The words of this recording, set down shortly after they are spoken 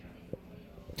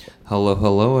Hello,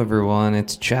 hello, everyone.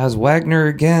 It's Chaz Wagner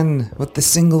again with the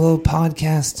Single O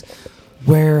podcast.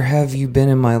 Where have you been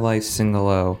in my life, Single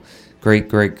O? Great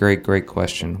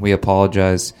question. We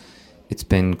apologize. It's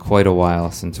been quite a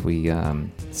while since we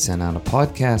sent out a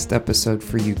podcast episode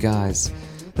for you guys.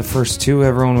 The first two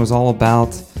everyone was all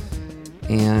about.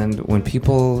 And when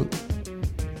people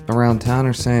around town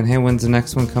are saying, hey, when's the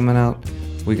next one coming out?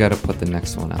 We got to put the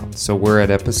next one out. So we're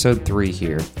at episode 3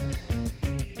 here.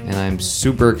 And I'm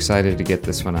super excited to get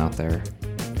this one out there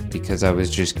because I was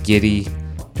just giddy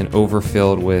and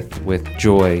overfilled with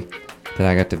joy that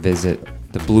I got to visit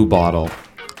the Blue Bottle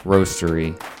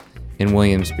Roastery in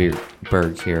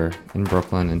Williamsburg here in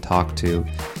Brooklyn and talk to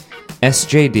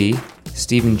SJD,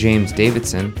 Stephen James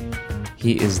Davidson.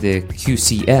 He is the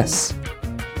QCS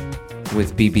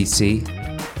with BBC,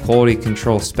 Quality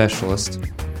Control Specialist.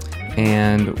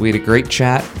 And we had a great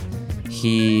chat.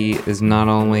 He is not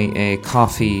only a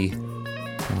coffee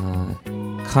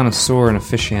connoisseur and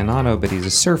aficionado, but he's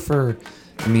a surfer,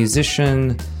 a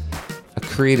musician, a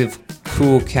creative,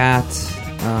 cool cat,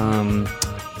 and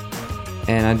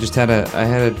I just had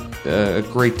a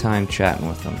great time chatting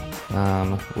with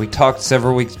him. We talked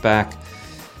several weeks back,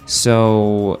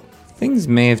 so things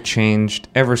may have changed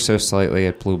ever so slightly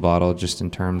at Blue Bottle, just in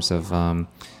terms of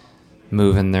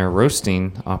moving their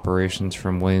roasting operations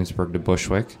from Williamsburg to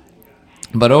Bushwick.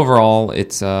 But overall,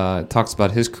 it talks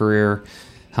about his career,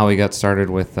 how he got started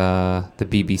with the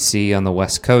BBC on the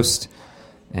West Coast,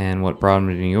 and what brought him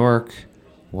to New York,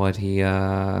 what he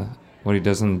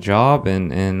does on the job,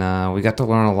 and we got to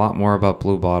learn a lot more about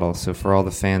Blue Bottle. So for all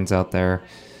the fans out there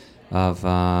of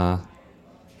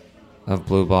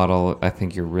Blue Bottle, I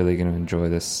think you're really going to enjoy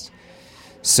this.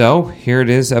 So here it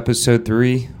is, episode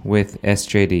 3 with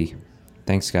SJD.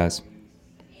 Thanks, guys.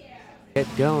 Get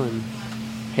going.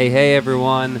 Hey,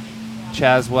 everyone.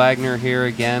 Chaz Wagner here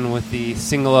again with the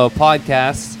Single O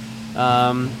podcast.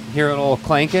 Here at Old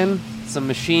Clankin, some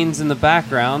machines in the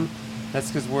background. That's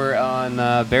because we're on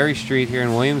Berry Street here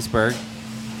in Williamsburg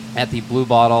at the Blue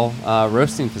Bottle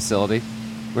roasting facility.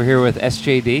 We're here with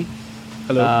SJD.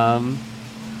 Hello.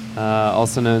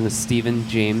 Also known as Stephen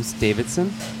James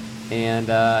Davidson.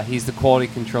 And he's the quality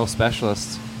control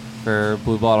specialist for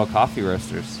Blue Bottle coffee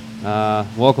roasters.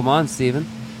 Welcome on, Stephen.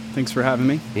 Thanks for having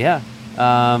me. Yeah.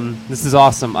 This is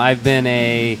awesome. I've been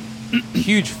a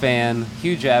huge fan,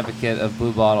 huge advocate of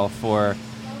Blue Bottle for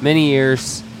many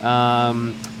years.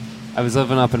 I was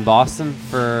living up in Boston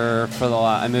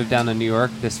I moved down to New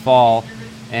York this fall,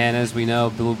 and as we know,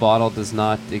 Blue Bottle does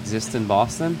not exist in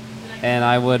Boston. And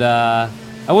I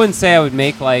wouldn't say I would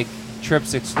make like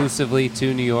trips exclusively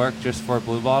to New York just for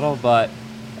Blue Bottle, but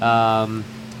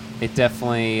it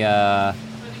definitely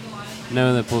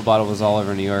knowing that Blue Bottle was all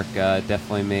over New York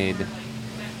definitely made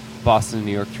Boston and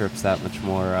New York trips that much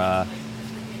more,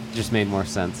 just made more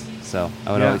sense. So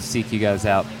I would always seek you guys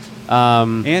out.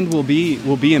 And we'll be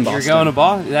in Boston. You're going to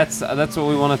Boston. That's what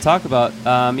we want to talk about.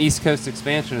 East Coast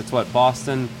expansion. It's what,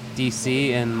 Boston, DC,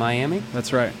 and Miami.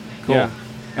 That's right. Cool. Yeah.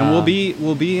 And we'll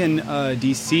be in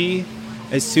DC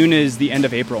as soon as the end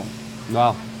of April.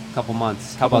 Wow, a couple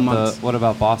months. What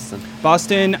about Boston?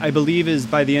 Boston, I believe, is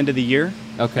by the end of the year.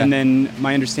 Okay. And then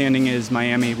my understanding is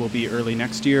Miami will be early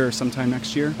next year or sometime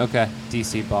next year. Okay.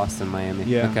 DC, Boston, Miami.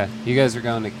 Yeah. Okay. You guys are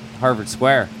going to Harvard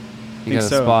Square. You got a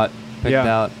spot picked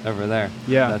out over there.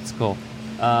 Yeah. That's cool.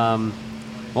 Well,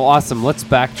 awesome. Let's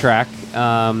backtrack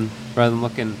rather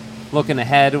than looking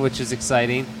ahead, which is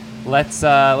exciting. Let's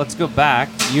go back.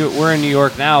 We're in New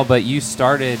York now, but you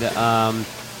started. How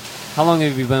long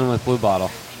have you been with Blue Bottle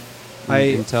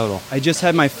in total? I just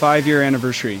had my 5-year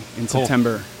anniversary in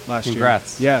September last year.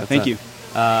 Congrats. Yeah, thank you.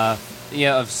 Of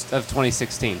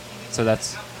 2016. So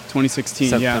that's 2016.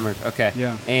 September. Yeah. Okay.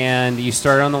 Yeah. And you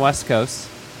started on the West Coast.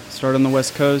 Started on the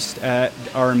West Coast at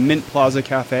our Mint Plaza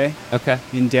Cafe. Okay.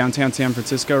 In downtown San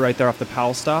Francisco, right there off the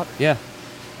Powell stop. Yeah.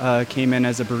 Came in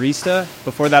as a barista.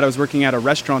 Before that, I was working at a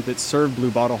restaurant that served Blue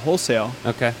Bottle wholesale.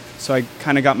 Okay. So I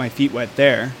kind of got my feet wet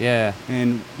there. Yeah.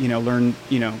 And learned.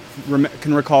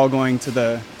 Can recall going to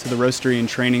the roastery and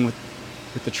training with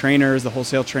the trainers, the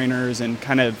wholesale trainers, and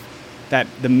kind of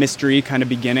the mystery kind of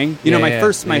beginning. My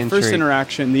first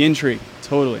interaction, the intrigue,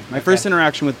 totally. My first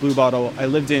interaction with Blue Bottle, I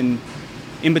lived in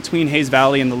between Hayes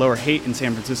Valley and the Lower Haight in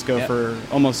San Francisco for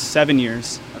almost 7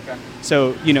 years. Okay.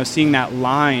 So, seeing that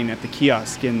line at the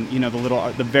kiosk and,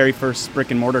 the very first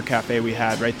brick and mortar cafe we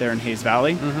had right there in Hayes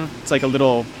Valley, it's like a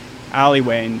little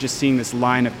alleyway, and just seeing this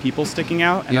line of people sticking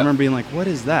out. And I remember being like, what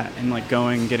is that? And like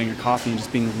going, getting a coffee and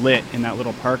just being lit in that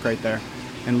little park right there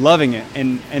and loving it.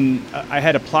 And I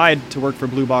had applied to work for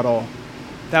Blue Bottle.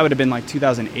 That would have been like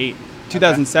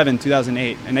 2007,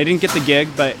 2008. And I didn't get the gig,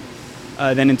 but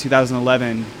then in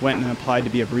 2011 went and applied to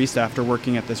be a barista after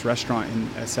working at this restaurant in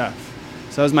SF.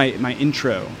 So that was my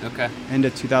intro. Okay. End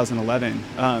of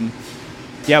 2011.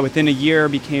 Within a year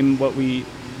became what we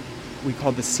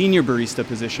called the senior barista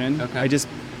position. Okay.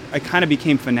 I kind of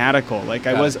became fanatical. Like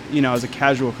I was a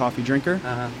casual coffee drinker.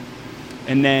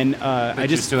 And then I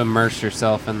just to immerse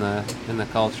yourself in the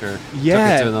culture.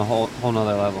 Yeah. Took it to the whole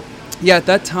nother level. Yeah, at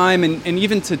that time and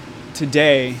even to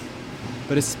today,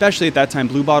 but especially at that time,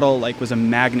 Blue Bottle was a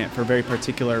magnet for very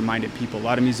particular minded people. A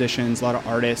lot of musicians, a lot of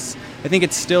artists. I think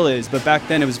it still is, but back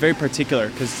then it was very particular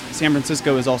because San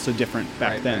Francisco was also different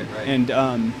back then. Right.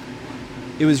 And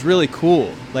it was really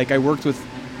cool. Like I worked with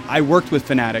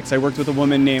fanatics. I worked with a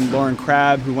woman named Lauren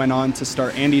Crabb who went on to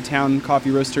start Andy Town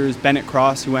Coffee Roasters, Bennett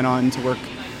Cross who went on to work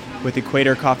with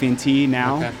Equator Coffee and Tea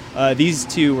now. Okay. These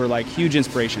two were huge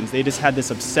inspirations. They just had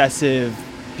this obsessive,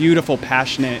 beautiful,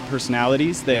 passionate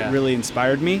personalities that really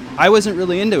inspired me. I wasn't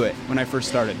really into it when I first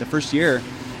started. The first year,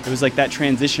 it was that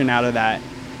transition out of that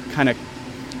kind of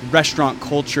restaurant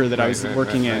culture that I was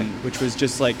working in, which was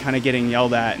just kind of getting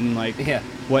yelled at and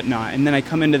whatnot. And then I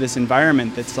come into this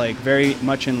environment that's very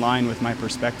much in line with my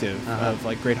perspective of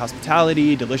great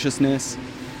hospitality, deliciousness.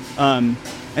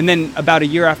 And then about a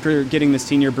year after getting the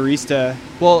senior barista,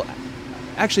 well,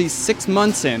 actually 6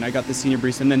 months in, I got the senior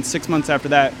barista. And then 6 months after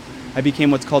that, I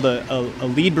became what's called a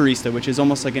lead barista, which is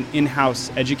almost like an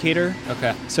in-house educator.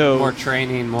 Okay. So more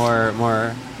training, more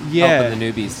helping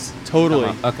the newbies.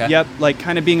 Totally. Okay. Yep.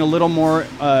 Kind of being a little more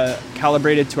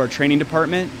calibrated to our training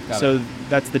department. So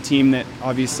that's the team that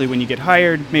obviously when you get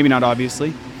hired, maybe not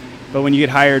obviously, but when you get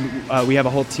hired, we have a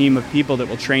whole team of people that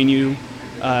will train you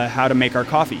how to make our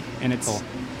coffee, and it's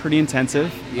pretty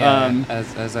intensive. Yeah,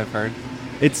 as I've heard.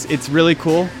 It's really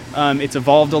cool. It's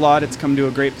evolved a lot. It's come to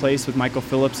a great place with Michael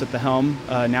Phillips at the helm,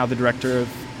 now the director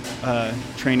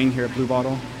of training here at Blue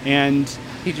Bottle. And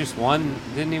he just won.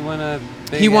 Didn't he win a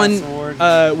big award?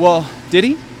 Well, did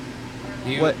he?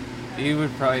 You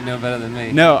would probably know better than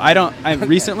me. No, I don't.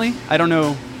 Recently? I don't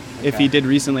know if he did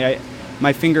recently.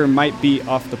 My finger might be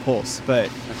off the pulse, but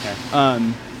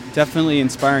definitely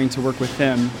inspiring to work with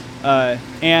him.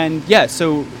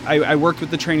 So I worked with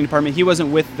the training department. He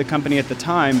wasn't with the company at the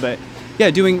time, but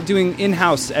doing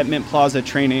in-house at Mint Plaza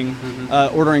training,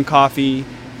 ordering coffee.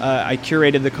 I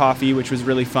curated the coffee, which was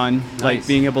really fun. Nice.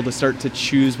 Being able to start to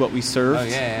choose what we served. Oh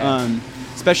yeah.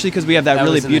 Especially because we have that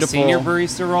really was in beautiful. The senior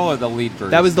barista role or the lead barista?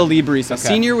 That was the lead barista. Okay.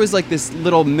 Senior was this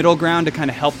little middle ground to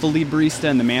kind of help the lead barista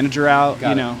and the manager out.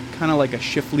 Got it. Kind of like a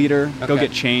shift leader. Okay. Go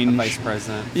get change. A vice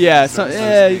president. Yeah.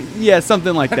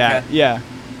 Something like that. Yeah.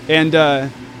 And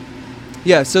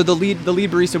so the lead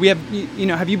barista. We have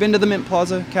have you been to the Mint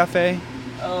Plaza Cafe?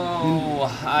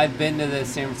 Oh, I've been to the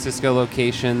San Francisco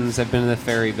locations. I've been to the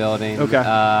Ferry Building. Okay.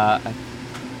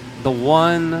 The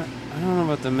one, I don't know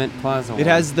about the Mint Plaza one. It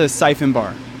has the siphon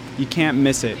bar. You can't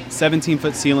miss it.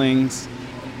 17-foot ceilings,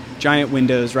 giant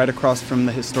windows right across from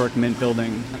the historic Mint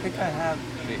building. I think I have.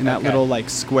 In that little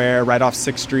square right off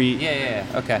 6th Street. Yeah.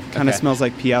 Okay. Kind of smells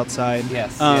like pee outside.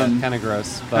 Yes. Kind of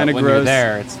gross. But when you're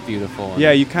there, it's beautiful.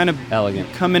 Yeah, you kind of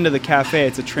elegant. Come into the cafe.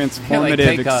 It's a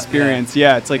transformative experience.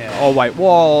 It's all white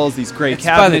walls, these great cabinetry.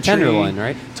 It's by the Tenderloin,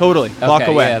 right? Totally. Block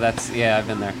away. Yeah, I've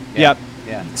been there. Yep.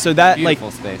 Yeah. So that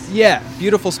beautiful space. Yeah,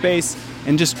 beautiful space.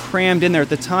 And just crammed in there. At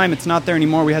the time, it's not there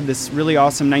anymore. We had this really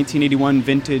awesome 1981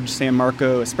 vintage San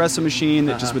Marco espresso machine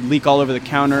that just would leak all over the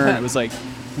counter. And it was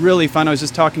really fun. I was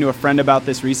just talking to a friend about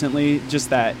this recently, just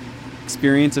that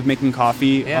experience of making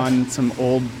coffee on some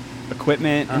old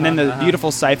equipment. And then the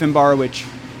beautiful siphon bar, which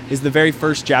is the very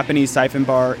first Japanese siphon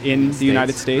bar in the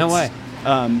United States. No way.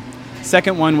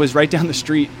 Second one was right down the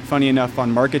street, funny enough,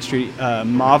 on Market Street,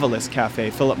 Marvelous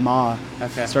Cafe. Philip Ma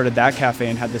started that cafe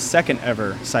and had the second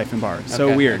ever siphon bar.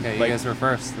 So weird. Okay. You guys were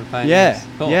first. Cool.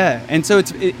 Yeah. And so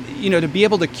it's, to be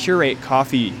able to curate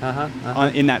coffee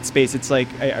in that space, it's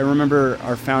I remember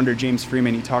our founder, James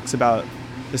Freeman, he talks about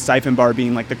the siphon bar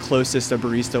being the closest a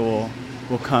barista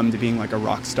will come to being a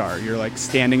rock star. You're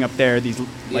standing up there, these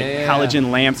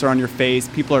halogen lamps are on your face,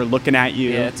 people are looking at you.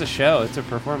 Yeah, it's a show, it's a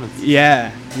performance.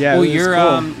 Yeah. Well, you're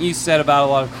cool. You said about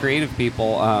a lot of creative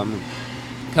people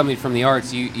coming from the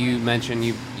arts. You mentioned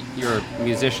you're a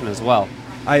musician as well.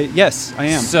 Yes, I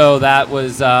am. So that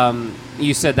was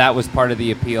you said that was part of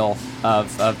the appeal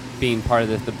of being part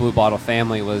of the Blue Bottle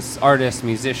family was artists,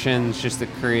 musicians, just the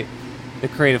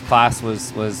creative class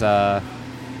was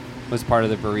part of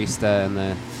the barista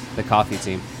and the coffee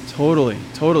team. Totally.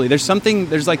 There's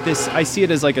this, I see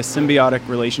it as a symbiotic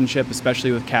relationship,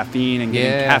 especially with caffeine and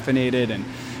getting caffeinated and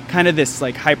kind of this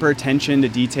hyper attention to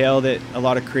detail that a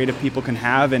lot of creative people can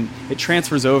have, and it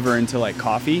transfers over into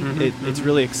coffee. It's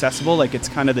really accessible. It's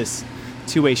kind of this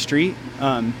two-way street.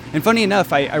 And funny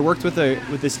enough, I worked with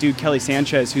this dude, Kelly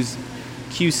Sanchez, who's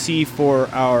QC for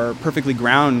our Perfectly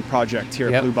Ground project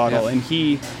here at Blue Bottle. And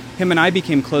him and I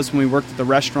became close when we worked at the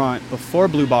restaurant before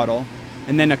Blue Bottle.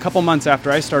 And then a couple months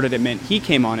after I started at Mint, he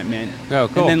came on at Mint. Oh,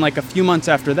 cool. And then like a few months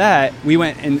after that, we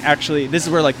went and actually, this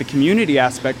is where like the community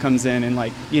aspect comes in and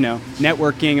like, you know,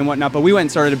 networking and whatnot. But we went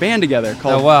and started a band together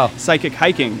called Psychic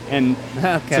Hiking. And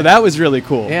so that was really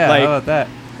cool. Yeah, like, how about that?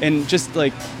 And just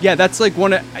like, yeah, that's like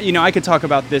one of, you know, I could talk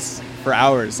about this for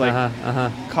hours. Like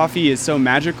coffee is so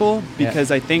magical because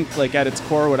I think like at its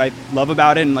core, what I love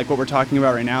about it and like what we're talking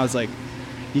about right now is like,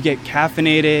 you get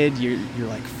caffeinated, you're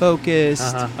like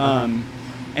focused,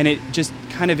 and it just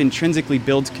kind of intrinsically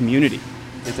builds community.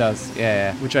 It does,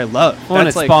 yeah. Which I love. Well, and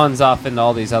it spawns off into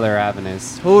all these other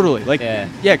avenues. Totally, like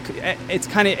it's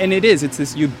kind of, and it's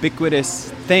this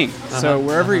ubiquitous thing. So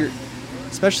wherever you're,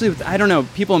 especially with, I don't know,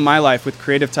 people in my life with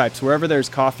creative types, wherever there's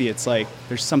coffee, it's like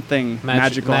there's something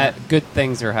magical. Good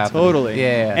things are happening. Totally,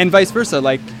 yeah. And vice versa,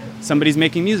 like somebody's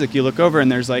making music, you look over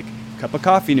and there's like cup of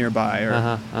coffee nearby,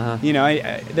 or you know,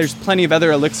 there's plenty of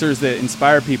other elixirs that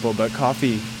inspire people, but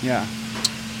coffee,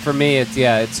 For me,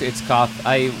 it's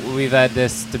coffee. We've had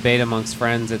this debate amongst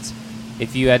friends. It's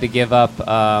if you had to give up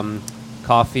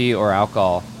coffee or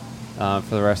alcohol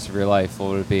for the rest of your life,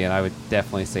 what would it be? And I would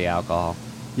definitely say alcohol.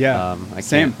 Yeah, I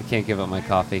can't give up my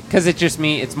coffee because it's just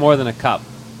me. It's more than a cup.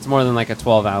 It's more than like a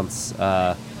 12-ounce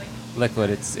liquid.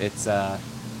 It's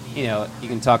you know, you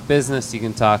can talk business, you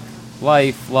can talk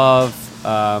life, love,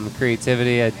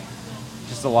 creativity,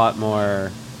 just a lot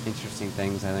more interesting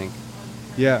things, I think.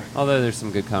 Yeah. Although there's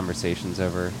some good conversations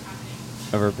over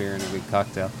beer and a good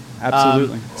cocktail.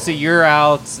 Absolutely. So you're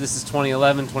out, this is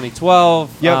 2011,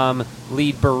 2012. Yep.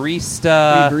 Lead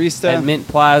barista at Mint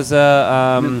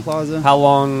Plaza. Mint Plaza. How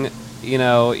long, you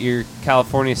know, your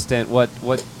California stint,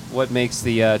 what makes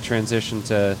the transition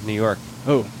to New York?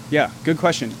 Oh, yeah, good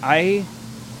question. I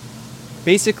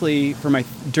basically, for my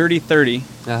Dirty 30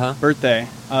 birthday,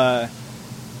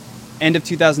 end of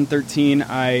 2013,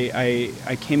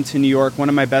 I came to New York. One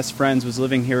of my best friends was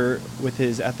living here with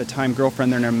his, at the time,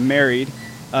 girlfriend. They're now married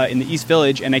in the East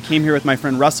Village, and I came here with my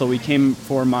friend Russell. We came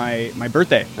for my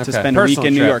birthday to spend a week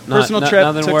in New York. Personal trip,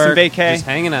 took some vacay. Just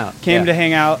hanging out. Came to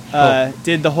hang out.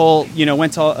 Did the whole, you know,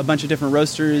 went to a bunch of different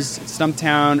roasters,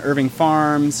 Stumptown, Irving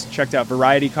Farms, checked out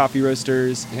Variety Coffee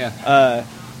Roasters.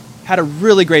 Had a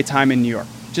really great time in New York.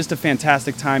 Just a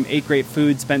fantastic time. Ate great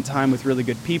food, spent time with really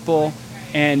good people,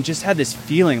 and just had this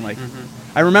feeling like,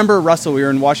 I remember Russell, we were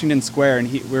in Washington Square,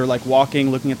 and we were like walking,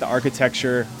 looking at the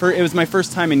architecture. It was my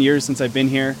first time in years since I've been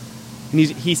here. And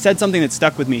he said something that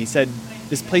stuck with me. He said,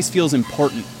 this place feels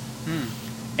important.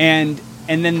 And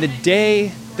then the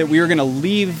day that we were going to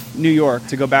leave New York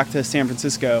to go back to San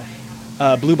Francisco,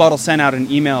 Blue Bottle sent out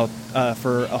an email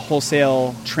for a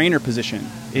wholesale trainer position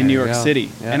in New York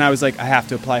City. And I was like, I have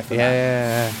to apply for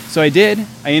that. So I did.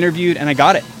 I interviewed, and I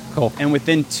got it. Cool. And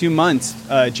within 2 months,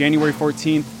 January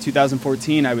 14th,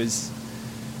 2014, I was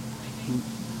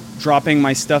dropping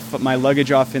my stuff, my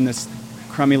luggage off in this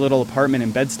crummy little apartment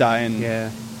in Bed-Stuy.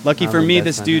 And lucky for me,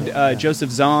 this dude,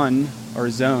 Joseph Zone,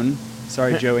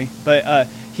 sorry, Joey, but a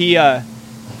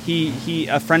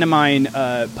friend of mine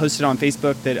posted on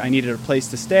Facebook that I needed a place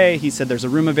to stay. He said there's a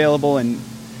room available, and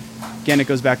again, it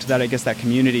goes back to that, I guess, that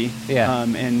community.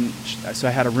 And so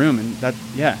I had a room, and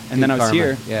and then I was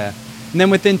here. And then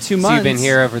within 2 months... So you've been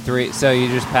here over 3... So you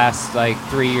just passed, like,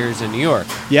 3 years in New York.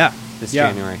 This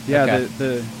January.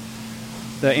 The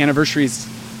anniversaries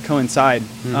coincide.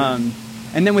 And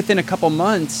then within a couple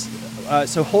months...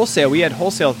 so wholesale, we had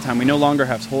wholesale at the time. We no longer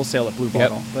have wholesale at Blue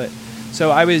Bottle. But so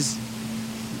I was...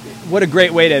 What a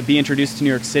great way to be introduced to New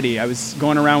York City. I was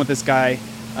going around with this guy,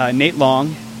 Nate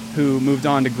Long, who moved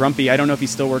on to Grumpy. I don't know if he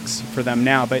still works for them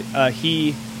now, but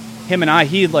he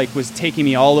like was taking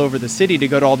me all over the city to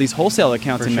go to all these wholesale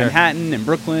accounts in Manhattan and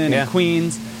Brooklyn and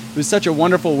Queens. It was such a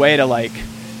wonderful way to like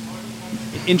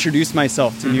introduce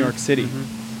myself to New York City.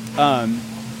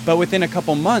 But within a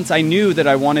couple months, I knew that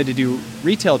I wanted to do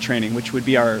retail training, which would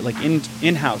be our like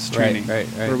in-house training, where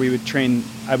I would train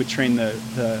the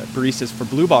baristas for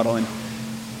Blue Bottle. And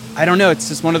I don't know, it's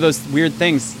just one of those weird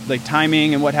things, like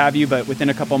timing and what have you, but within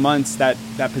a couple months that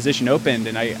position opened,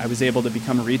 and I was able to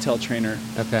become a retail trainer,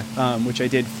 which I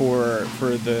did for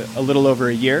a little over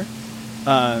a year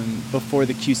before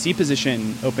the QC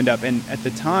position opened up. And at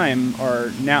the time,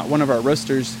 one of our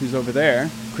roasters who's over there,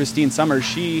 Christine Summers,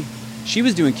 she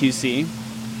was doing QC,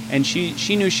 and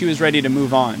she knew she was ready to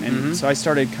move on. And so I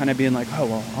started kind of being like, oh,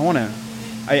 well,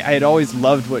 I had always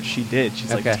loved what she did.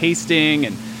 She's like tasting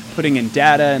and putting in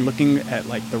data and looking at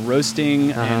like the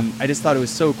roasting, and I just thought it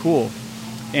was so cool.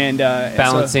 And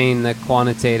balancing the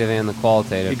quantitative and the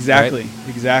qualitative. Exactly, right?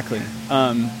 exactly.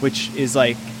 Which is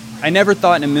like, I never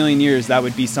thought in a million years that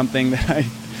would be something that I'd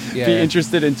be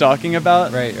interested in talking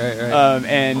about. Right.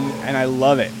 And I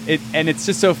love it. And it's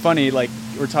just so funny, like,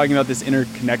 we're talking about this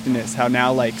interconnectedness, how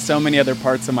now, like, so many other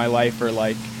parts of my life are,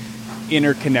 like,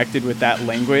 interconnected with that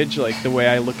language, like the way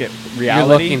I look at reality. You're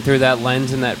looking through that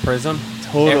lens and that prism.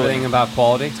 Totally. Everything about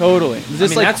quality. Totally.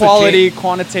 Just like quality,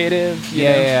 quantitative.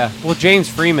 Yeah. Well, James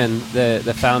Freeman,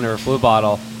 the founder of Blue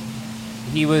Bottle,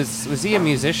 was he a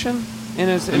musician in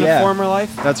a former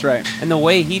life? That's right. And the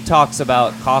way he talks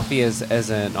about coffee as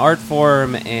an art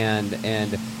form and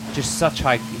just such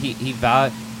high,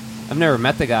 I've never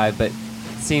met the guy, but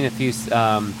seen a few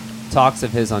talks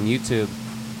of his on YouTube.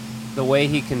 The way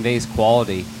he conveys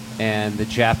quality and the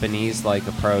Japanese-like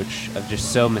approach of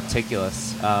just so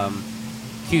meticulous.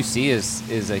 QC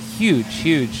is a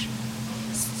huge.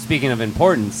 Speaking of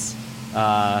importance,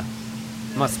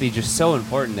 must be just so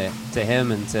important to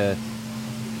him and to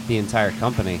the entire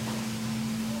company.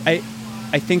 I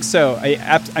think so.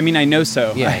 I mean, I know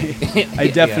so. Yeah. I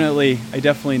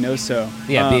definitely know so.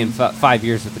 Yeah, being 5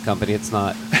 years with the company, it's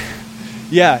not.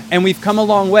 Yeah, and we've come a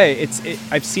long way.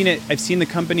 I've seen the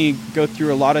company go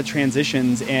through a lot of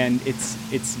transitions, and it's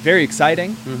very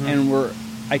exciting. Mm-hmm. And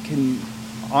I can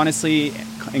honestly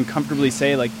and comfortably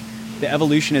say, like, the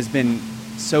evolution has been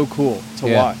so cool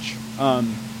to watch.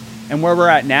 And where we're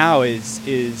at now is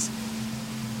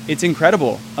it's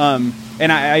incredible.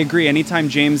 And I agree. Anytime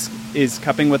James is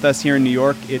cupping with us here in New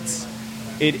York, it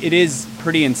is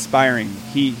pretty inspiring.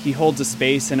 He holds a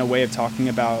space and a way of talking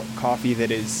about coffee that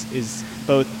is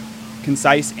both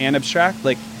concise and abstract.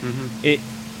 Like,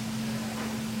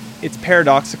 it's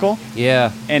paradoxical.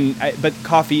 Yeah. But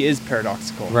coffee is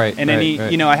paradoxical. Right. And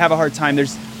I have a hard time.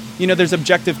 There's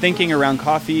objective thinking around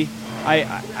coffee. I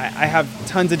have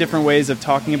tons of different ways of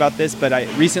talking about this, but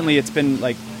recently it's been,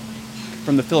 like,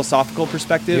 from the philosophical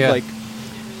perspective, like,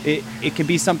 it can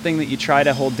be something that you try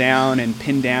to hold down and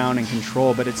pin down and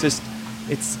control, but it's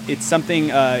something.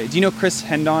 Do you know Chris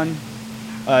Hendon?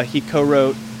 He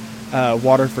co-wrote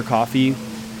Water for Coffee.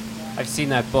 I've seen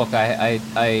that book. I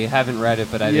haven't read it,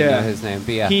 but I didn't know his name.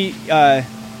 But yeah. He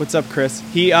what's up, Chris?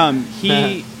 He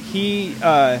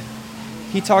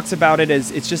talks about it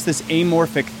as it's just this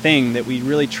amorphic thing that we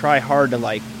really try hard to,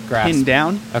 like, grasp, pin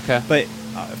down. Okay. But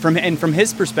from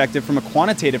his perspective, from a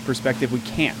quantitative perspective, we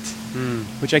can't.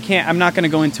 Which I can't. I'm not going to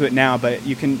go into it now, but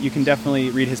you can definitely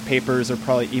read his papers or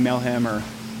probably email him or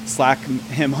Slack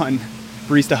him on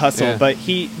Barista Hustle. Yeah. But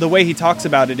the way he talks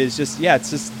about it is just it's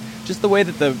just the way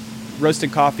that the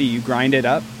roasted coffee, you grind it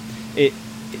up,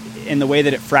 and the way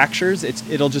that it fractures,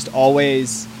 it'll just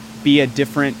always be a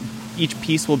different. Each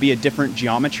piece will be a different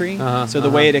geometry, so the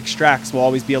way it extracts will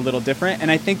always be a little different. And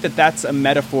I think that that's a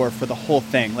metaphor for the whole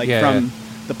thing, like from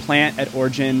the plant at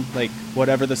origin, like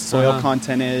whatever the soil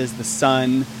content is, the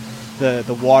sun,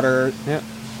 the water,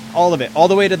 all of it, all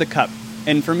the way to the cup.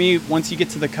 And for me, once you get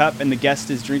to the cup and the guest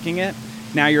is drinking it,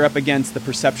 now you're up against the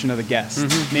perception of the guest.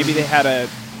 Mm-hmm. Maybe they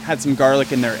had some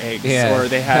garlic in their eggs, or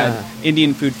they had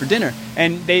Indian food for dinner,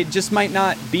 and they just might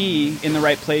not be in the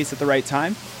right place at the right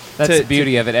time. That's the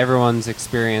beauty of it. Everyone's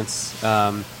experience,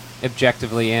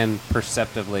 objectively and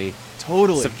perceptively,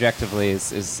 subjectively,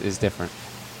 is different.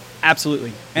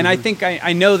 Absolutely. And I think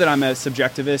I know that I'm a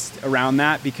subjectivist around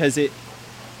that because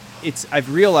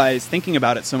I've realized, thinking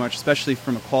about it so much, especially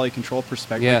from a quality control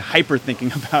perspective, hyper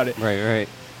thinking about it, right,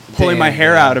 pulling my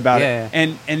hair out about it,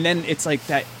 and then it's like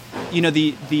that.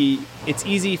 It's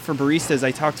easy for baristas. I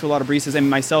talk to a lot of baristas, and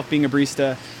myself being a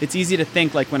barista, it's easy to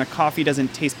think, like, when a coffee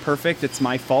doesn't taste perfect, it's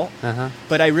my fault.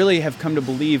 But I really have come to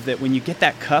believe that when you get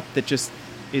that cup that just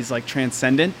is, like,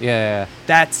 transcendent,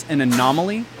 that's an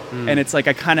anomaly. And it's like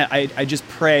I just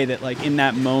pray that, like, in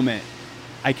that moment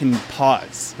I can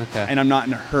pause and I'm not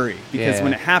in a hurry, because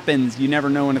when it happens, you never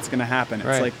know when it's going to happen.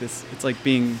 It's like this. It's like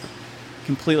being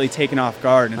completely taken off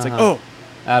guard, and it's like,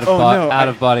 out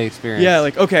of body experience. Yeah,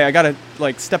 like, okay, I gotta,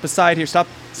 like, step aside here. Stop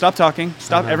talking.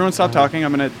 Everyone stop talking.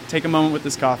 I'm gonna take a moment with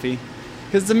this coffee,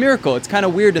 because it's a miracle. It's kind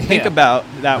of weird to think about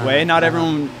that way. Not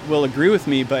everyone will agree with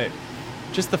me, but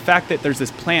just the fact that there's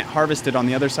this plant harvested on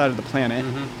the other side of the planet,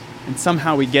 and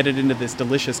somehow we get it into this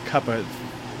delicious cup of,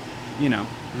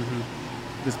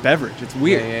 this beverage. It's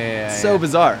weird. It's so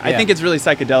bizarre. I think it's really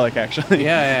psychedelic, actually.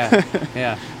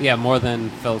 Yeah, more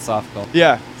than philosophical.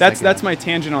 Yeah, that's my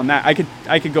tangent on that.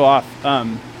 I could go off.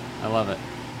 I love it.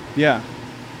 Yeah.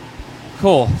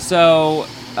 Cool. So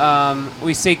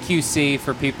we say QC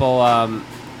for people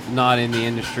not in the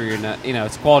industry, or not,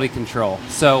 it's quality control.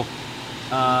 So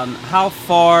how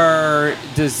far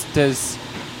does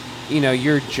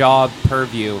your job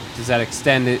purview, does that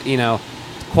extend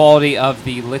quality of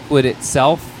the liquid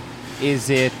itself? Is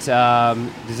it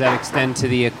does that extend to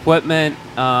the equipment,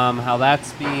 how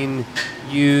that's being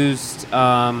used,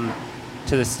 to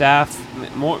the staff?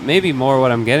 Maybe more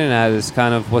what I'm getting at is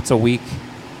kind of what's a week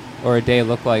or a day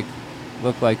look like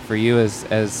for you as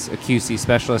a QC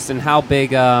specialist, and how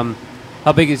big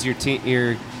is your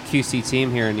QC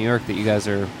team here in New York that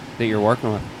you're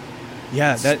working with?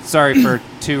 Yeah, sorry for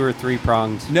 2 or 3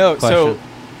 pronged. No, question. So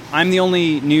I'm the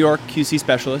only New York QC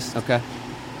specialist. Okay.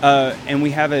 And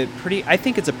we have I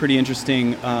think it's a pretty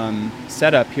interesting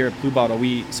setup here at Blue Bottle.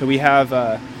 We have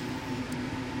a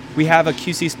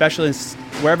QC specialist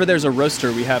wherever there's a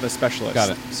roaster. We have a specialist. Got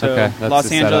it. So okay, that's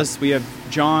Los Angeles, setup. we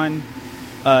have John.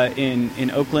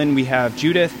 In Oakland, we have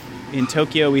Judith. In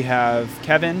Tokyo, we have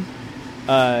Kevin.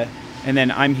 And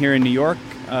then I'm here in New York.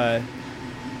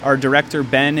 Our director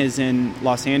Ben is in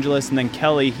Los Angeles, and then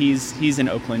Kelly, he's in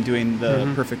Oakland doing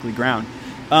the Perfectly Ground.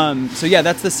 So yeah,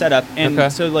 that's the setup.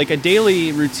 And so like a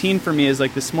daily routine for me is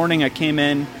like this morning I came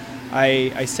in,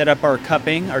 I set up our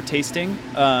cupping, our tasting,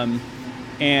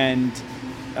 and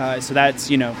so that's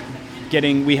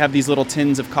we have these little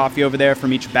tins of coffee over there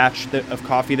from each batch of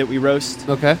coffee that we roast.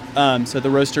 Okay. So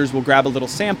the roasters will grab a little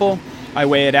sample, I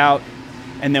weigh it out,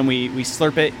 and then we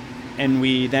slurp it, and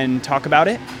we then talk about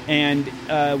it. And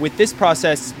with this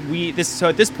process, so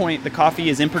at this point, the coffee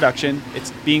is in production.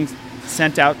 It's being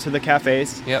sent out to the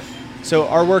cafes. Yep. So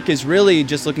our work is really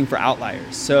just looking for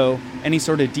outliers. So any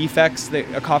sort of defects that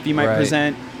a coffee might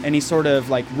present, any sort of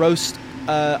like roast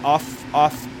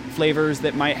off flavors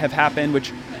that might have happened,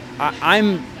 which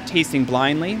I'm tasting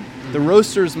blindly. The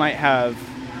roasters might have,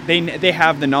 they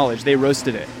have the knowledge. They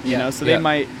roasted it, so they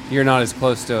might. You're not as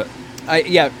close to it.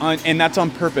 And that's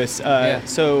on purpose.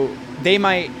 So they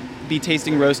might be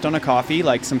tasting roast on a coffee,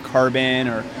 like some carbon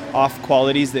or off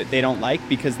qualities that they don't like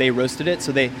because they roasted it.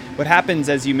 So what happens,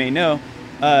 as you may know,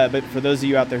 but for those of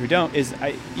you out there who don't, is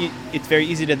it's very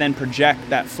easy to then project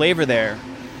that flavor there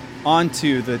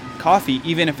onto the coffee,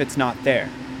 even if it's not there.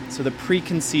 So the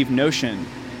preconceived notion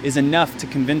is enough to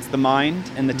convince the mind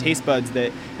and the taste buds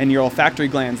and your olfactory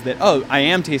glands that, oh, I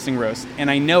am tasting roast, and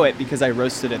I know it because I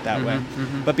roasted it that way.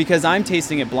 But because I'm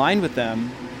tasting it blind with them,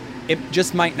 it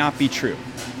just might not be true.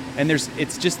 And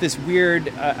it's just this weird,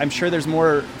 I'm sure there's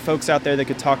more folks out there that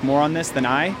could talk more on this than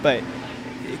I, but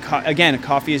again,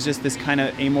 coffee is just this kind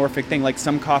of amorphic thing. Like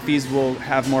some coffees will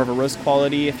have more of a roast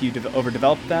quality if you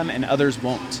overdevelop them, and others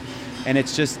won't. And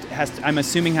it's just I'm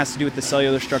assuming has to do with the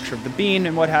cellular structure of the bean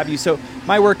and what have you. So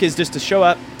my work is just to show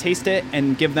up, taste it,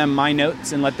 and give them my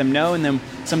notes and let them know. And then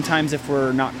sometimes if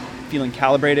we're not feeling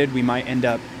calibrated, we might end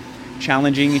up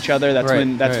challenging each other. That's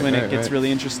when it gets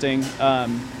really interesting.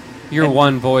 Your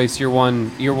one voice, your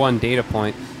one data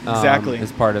point. Exactly.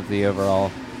 Is part of the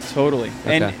overall. Totally.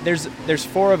 Okay. And there's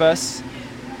 4 of us.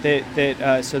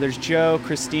 So there's Joe,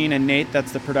 Christine, and Nate.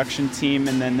 That's the production team,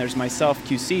 and then there's myself,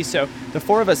 QC. So the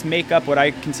 4 of us make up what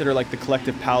I consider like the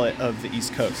collective palate of the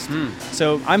East Coast.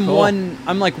 So I'm cool.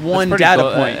 I'm like one data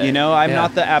cool. point. I'm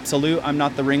not the absolute. I'm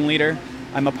not the ringleader.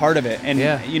 I'm a part of it,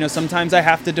 and sometimes I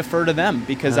have to defer to them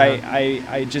because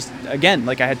I just, again,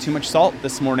 like I had too much salt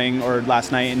this morning or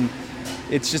last night, and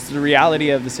it's just the reality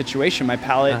of the situation. My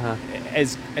palate,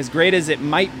 as great as it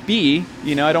might be,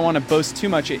 I don't want to boast too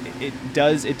much. It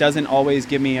doesn't always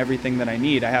give me everything that I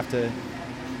need. I have to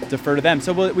defer to them.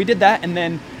 So we did that, and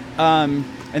then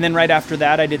right after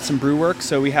that, I did some brew work.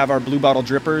 So we have our Blue Bottle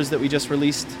drippers that we just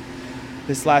released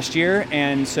this last year,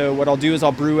 and so what I'll do is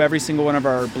I'll brew every single one of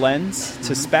our blends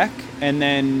to spec, and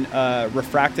then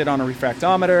refract it on a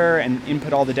refractometer and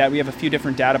input all the data. We have a few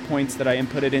different data points that I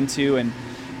input it into, and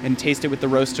taste it with the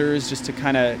roasters just to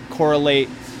kind of correlate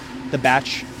the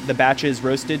batches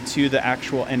roasted to the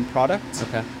actual end product.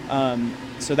 Okay.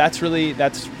 So that's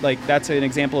an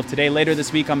example of today. Later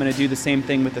this week, I'm going to do the same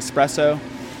thing with espresso,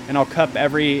 and I'll cup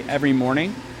every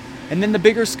morning. And then the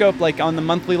bigger scope, like on the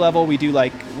monthly level,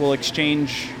 we'll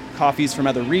exchange coffees from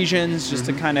other regions just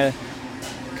to kind of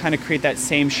create that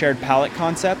same shared palate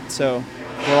concept. So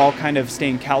we're all kind of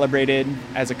staying calibrated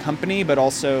as a company, but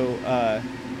also,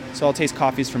 so I'll taste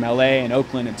coffees from LA and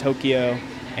Oakland and Tokyo.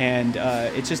 And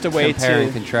it's just a way compare to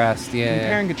and contrast.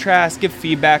 compare and contrast, give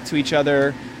feedback to each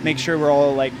other, make sure we're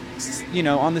all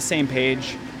on the same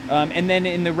page. And then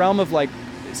in the realm of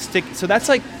so that's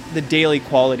like the daily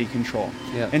quality control.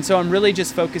 Yeah. And so I'm really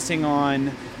just focusing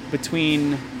on the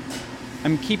two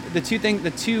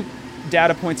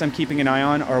data points I'm keeping an eye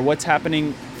on are what's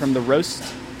happening from the roast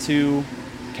to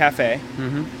cafe,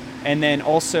 and then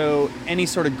also any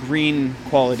sort of green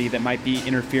quality that might be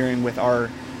interfering with our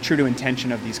true to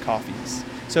intention of these coffees.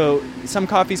 So some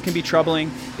coffees can be troubling.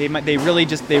 They really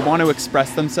want to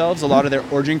express themselves, a lot of their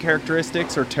origin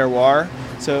characteristics or terroir.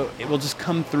 So it will just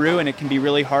come through, and it can be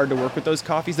really hard to work with those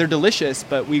coffees. They're delicious,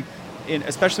 but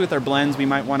especially with our blends, we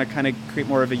might want to kind of create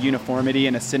more of a uniformity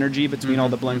and a synergy between all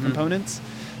the blend components.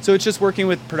 So it's just working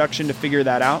with production to figure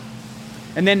that out.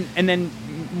 And then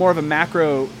more of a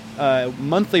macro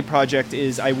monthly project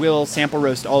is I will sample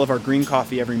roast all of our green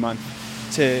coffee every month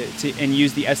and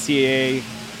use the SCAA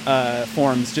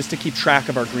forms just to keep track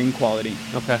of our green quality.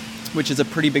 Okay. Which is a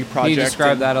pretty big project. Can you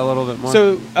describe that a little bit more?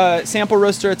 So sample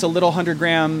roaster, it's a little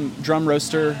 100-gram drum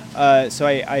roaster. So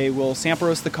I will sample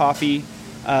roast the coffee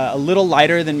a little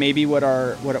lighter than maybe what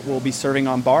we'll be serving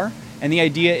on bar. And the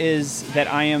idea is that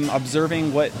I am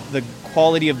observing what the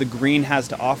quality of the green has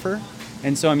to offer.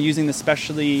 And so I'm using the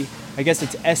specialty, I guess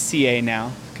it's SCA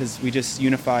now, because we just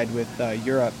unified with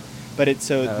Europe. But it's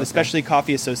the Specialty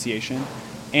Coffee Association.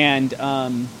 And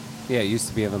it used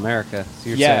to be of America. So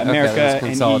you're saying, America and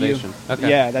consolidation. EU. Okay.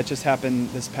 Yeah, that just happened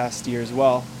this past year as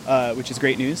well, which is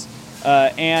great news.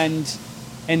 And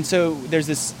so there's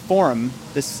this forum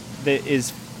that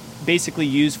is basically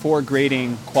used for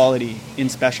grading quality in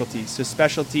specialty. So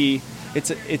specialty,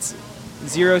 it's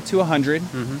 0 to 100,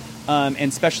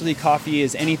 and specialty coffee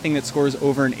is anything that scores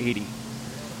over an 80.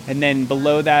 And then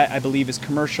below that, I believe, is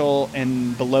commercial,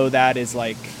 and below that is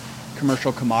like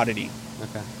commercial commodity.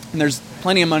 Okay. And there's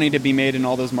plenty of money to be made in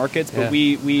all those markets, but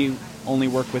we only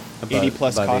work with 80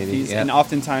 plus coffees, 80, and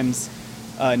oftentimes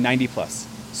 90 plus.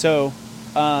 So,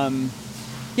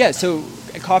 so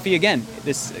coffee, again,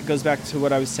 this goes back to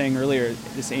what I was saying earlier,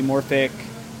 this amorphic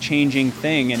changing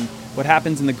thing. And what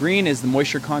happens in the green is the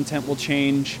moisture content will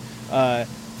change,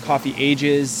 coffee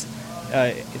ages,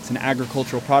 it's an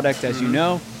agricultural product, as you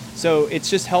know. So it's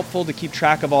just helpful to keep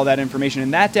track of all that information.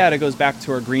 And that data goes back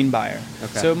to our green buyer.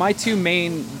 Okay. So my two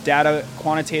main data,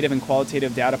 quantitative and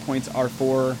qualitative data points are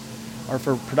for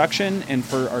production and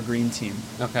for our green team.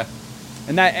 Okay.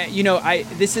 And that,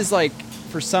 this is like,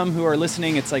 for some who are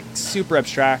listening, it's like super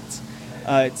abstract.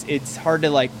 It's hard to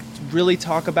like really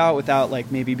talk about without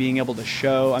like maybe being able to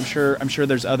show. I'm sure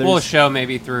there's others. We'll show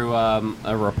maybe through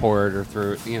a report or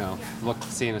through seeing a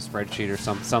spreadsheet or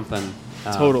something.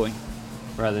 Totally.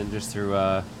 Rather than just through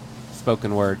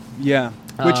spoken word. Yeah,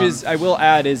 which is, I will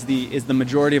add, is the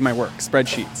majority of my work,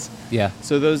 spreadsheets. Yeah.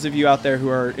 So those of you out there who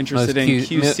are interested in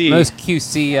QC, most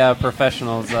QC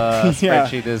professionals,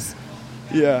 spreadsheet is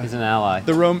an ally.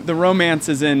 The romance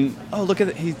is in. Oh, look at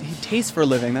it. He tastes for a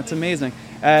living. That's amazing.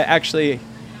 Actually,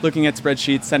 looking at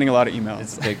spreadsheets, sending a lot of emails.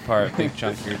 It's a big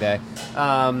chunk of your day.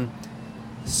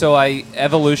 So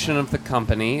evolution of the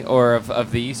company or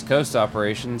of the East Coast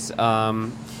operations.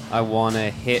 I want to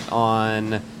hit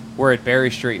on. We're at Berry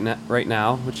Street right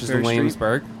now, which is in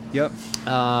Williamsburg. Yep.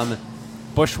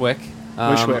 Bushwick.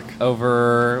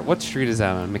 Over what street is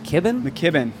that on?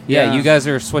 McKibben. Yeah, you guys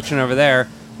are switching over there.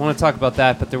 I want to talk about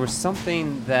that, but there was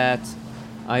something that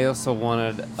I also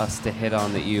wanted us to hit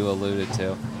on that you alluded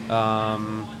to. I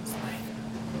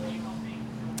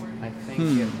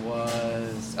think it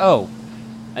was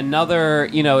another.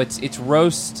 It's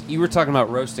roast. You were talking about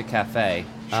Roasted Cafe.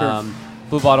 Sure.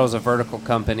 Blue Bottle is a vertical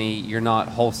company. You're not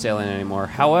wholesaling anymore.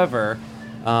 However,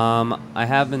 I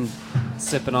have been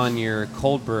sipping on your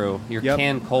cold brew,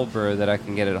 canned cold brew that I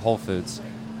can get at Whole Foods.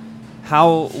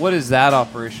 What is that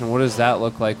operation? What does that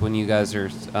look like when you guys are,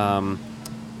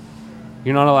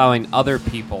 you're not allowing other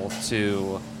people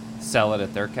to sell it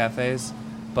at their cafes,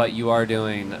 but you are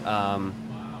doing, I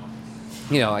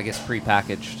guess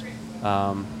prepackaged.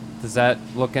 Does that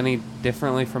look any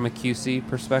differently from a QC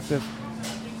perspective?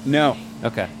 No.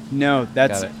 Okay. No,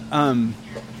 that's Got it.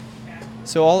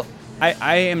 So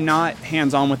I am not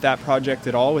hands-on with that project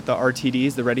at all with the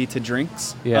RTDs, the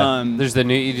ready-to-drinks. Yeah. There's the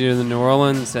new you do the New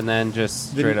Orleans and then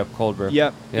just straight up cold brew.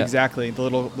 Yep. Exactly.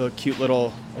 The cute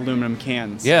little aluminum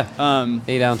cans. Yeah.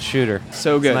 8-ounce shooter.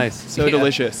 So good. It's nice. So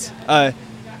delicious.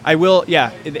 I will.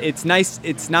 Yeah. It's nice.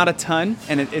 It's not a ton,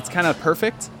 and it's kind of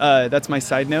perfect. That's my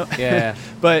side note. Yeah.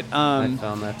 But I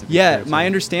found that to be my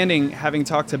understanding, having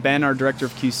talked to Ben, our director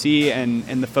of QC,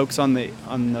 and the folks on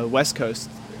the West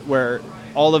Coast, where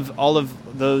all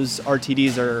of those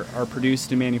RTDs are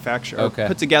produced and manufactured, or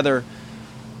put together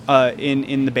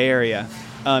in the Bay Area,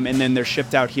 and then they're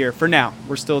shipped out here. For now,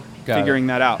 we're still figuring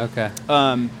that out. Okay.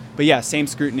 But yeah, same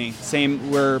scrutiny.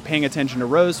 We're paying attention to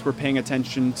roast. We're paying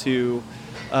attention to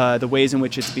the ways in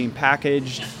which it's being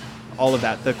packaged, all of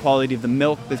that. The quality of the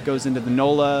milk that goes into the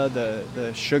NOLA,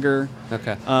 the sugar,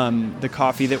 the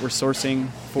coffee that we're sourcing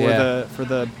for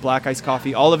the black iced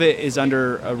coffee. All of it is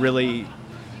under a really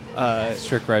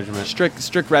strict regimen.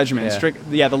 Strict regimen.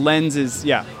 Yeah. The lens is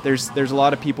There's a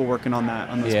lot of people working on that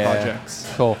on those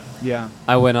projects. Cool. Yeah.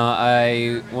 I went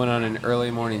on an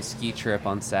early morning ski trip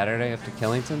on Saturday up to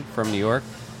Killington from New York,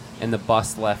 and the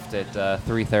bus left at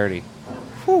 3:30.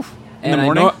 Whew.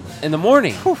 In the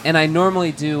morning. Whew. And I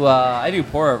normally do I do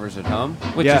pour overs at home,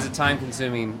 which is a time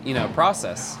consuming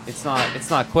process. It's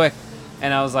not quick.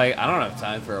 And I was like, I don't have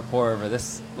time for a pour over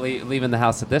leaving the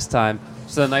house at this time.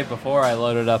 So the night before, I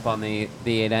loaded up on the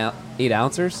 8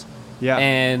 ouncers. Yeah.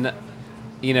 And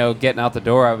getting out the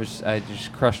door, I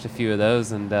just crushed a few of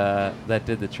those, and that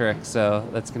did the trick. So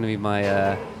that's going to be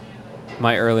my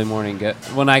my early morning get.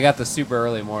 When I got the super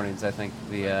early mornings, I think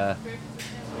the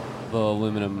little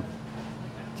aluminum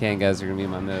can guys are going to be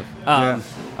my move. All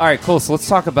right, cool. So let's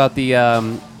talk about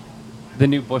the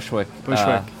new Bushwick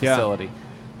facility.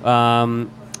 How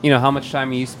much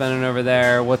time are you spending over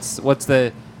there? What's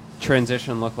the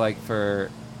transition look like for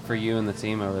you and the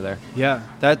team over there? Yeah,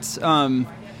 that's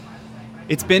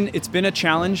it's been a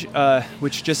challenge,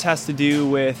 which just has to do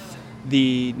with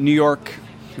the New York,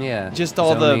 just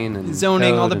all the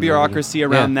zoning, all the bureaucracy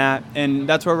around that, and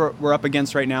that's where we're up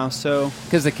against right now. So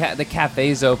because the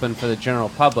cafe's open for the general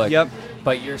public,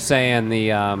 but you're saying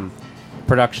the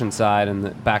production side and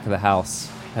the back of the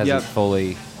house hasn't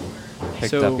fully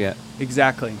picked up yet.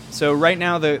 Exactly. So right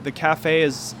now the cafe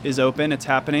is open. It's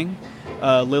happening.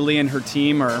 Lily and her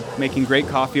team are making great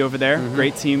coffee over there. Mm-hmm.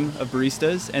 Great team of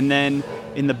baristas. And then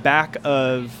in the back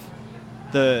of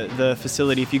the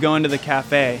facility, if you go into the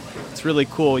cafe, it's really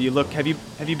cool. You look. Have you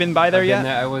been by there yet?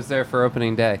 I was there for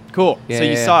opening day. Cool. Yeah, so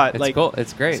you saw it. It's cool.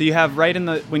 It's great. So you have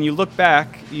when you look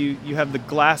back, you have the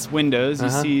glass windows.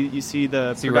 You see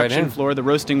the production floor, the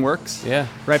roasting works. Yeah.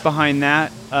 Right behind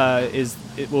that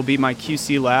it will be my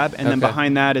QC lab, and then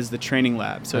behind that is the training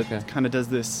lab. So it kind of does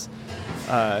this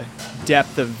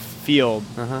depth of field.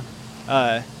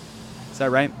 Is that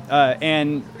right?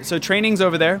 And so training's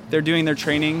over there. They're doing their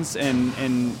trainings,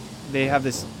 and they have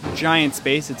this giant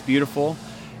space. It's beautiful.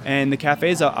 And the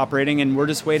cafe's operating, and we're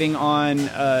just waiting on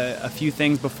a few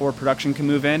things before production can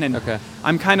move in. And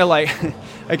I'm kind of like,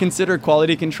 I consider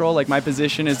quality control, like my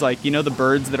position is like, the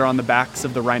birds that are on the backs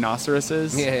of the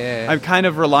rhinoceroses? Yeah. I'm kind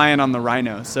of relying on the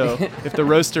rhino. So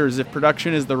if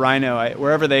production is the rhino,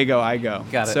 wherever they go, I go.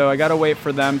 Got it. So I got to wait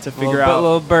for them to figure out.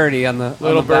 Little birdie on the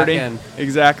back end.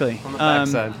 Exactly. On the back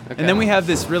side. And then we have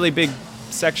this really big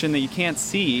section that you can't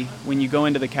see when you go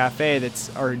into the cafe that's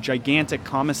our gigantic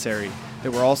commissary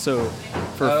that we're also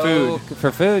food.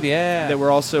 For food, yeah. That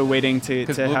we're also waiting to have.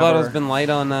 Because Blue Bottle's been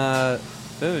light on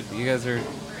food. You guys are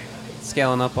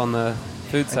scaling up on the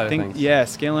food side of things. Yeah,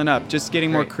 scaling up. Just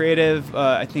getting more creative.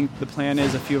 I think the plan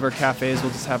is a few of our cafes will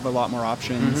just have a lot more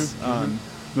options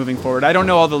moving forward. I don't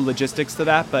know all the logistics to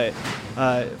that, but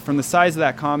from the size of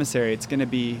that commissary, it's going to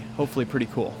be hopefully pretty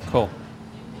cool. Cool.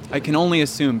 I can only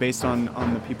assume based on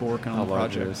the people working on the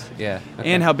project.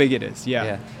 And how big it is.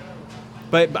 Yeah.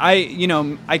 But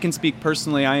I can speak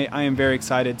personally. I am very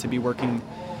excited to be working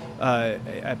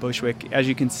at Bushwick. As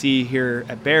you can see here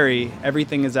at Barry,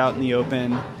 everything is out in the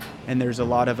open, and there's a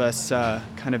lot of us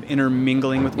kind of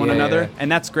intermingling with one another, and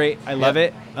that's great. I love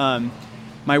it.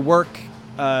 My work,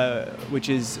 which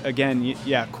is again,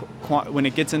 when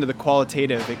it gets into the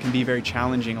qualitative, it can be very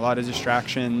challenging. A lot of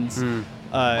distractions,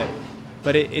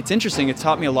 but it's interesting. It's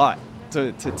taught me a lot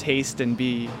to taste and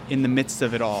be in the midst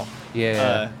of it all.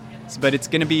 But it's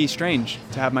going to be strange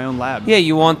to have my own lab. Yeah,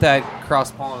 you want that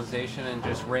cross-pollination and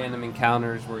just random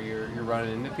encounters where you're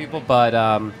running into people. But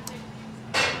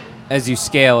as you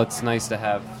scale, it's nice to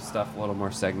have stuff a little more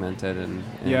segmented and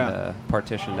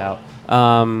partitioned out.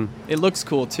 It looks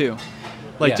cool, too.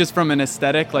 Just from an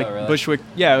aesthetic, really?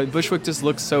 Bushwick just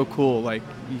looks so cool. Like,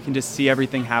 you can just see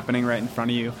everything happening right in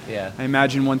front of you. Yeah. I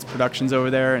imagine once production's over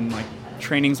there and,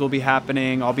 trainings will be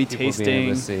happening. I'll be People tasting. Being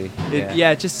able to see.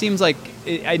 It just seems like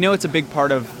I know it's a big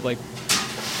part of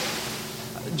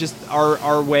just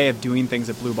our way of doing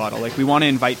things at Blue Bottle. We want to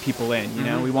invite people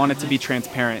in. We want it to be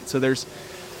transparent. So there's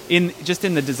in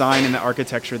the design and the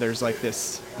architecture, there's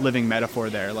this living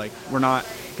metaphor there. We're not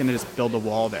going to just build a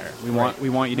wall there. We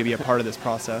want you to be a part of this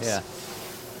process.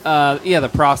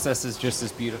 The process is just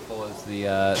as beautiful as the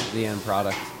end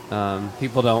product.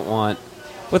 People don't want.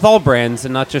 With all brands,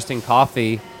 and not just in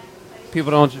coffee,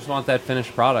 people don't just want that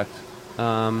finished product.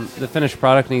 The finished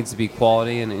product needs to be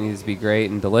quality, and it needs to be great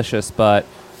and delicious, but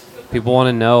people want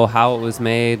to know how it was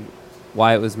made,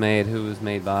 why it was made, who it was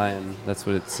made by, and that's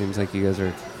what it seems like you guys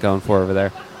are going for over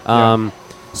there.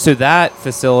 So that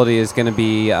facility is going to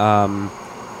be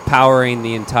powering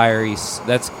the entire East.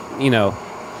 That's going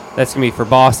to be for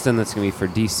Boston, that's going to be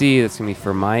for DC, that's going to be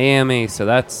for Miami, so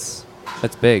that's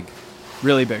big.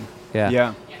 Really big.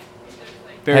 Yeah.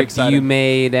 Very excited. Have you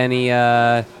made any?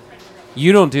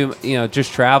 You don't do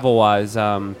just travel wise.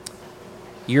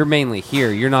 You're mainly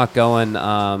here. You're not going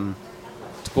to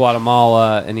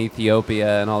Guatemala and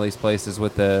Ethiopia and all these places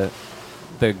with the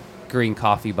green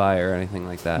coffee buyer or anything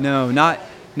like that. No, not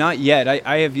yet.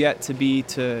 I have yet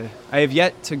to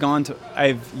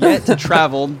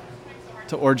travel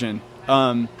to Origin.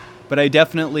 But I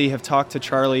definitely have talked to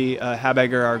Charlie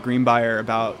Habegger, our green buyer,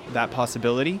 about that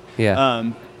possibility.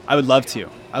 Yeah. I would love to.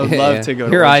 I would love to go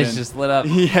to Your Origin. eyes just lit up.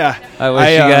 Yeah.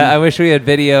 I wish we had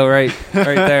video right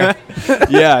there.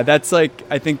 Yeah, that's like,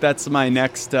 I think that's my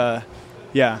next, that's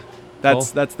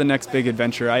Cool. the next big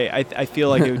adventure. I feel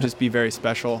like it would just be very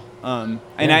special. And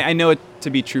I know it to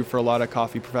be true for a lot of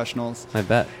coffee professionals. I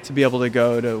bet. To be able to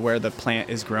go to where the plant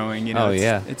is growing,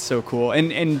 it's so cool.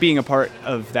 And being a part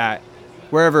of that,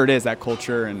 wherever it is, that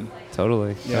culture and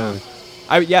Totally.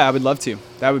 I would love to.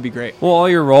 That would be great. Well, all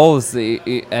your roles,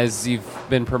 as you've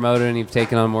been promoted and you've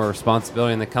taken on more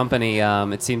responsibility in the company,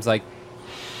 it seems like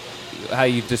how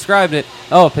you've described it,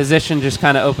 a position just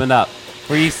kind of opened up.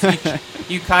 Where you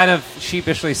kind of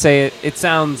sheepishly say it. It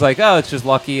sounds like, it's just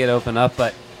lucky it opened up,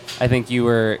 but I think you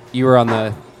were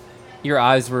on your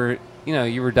eyes were,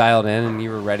 you were dialed in and you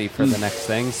were ready for the next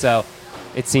thing. So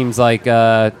it seems like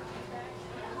that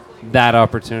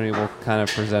opportunity will kind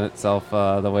of present itself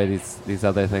the way these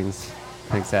other things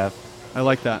have. I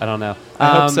like that. I don't know.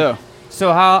 I hope so.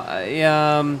 So how?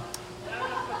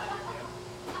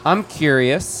 I'm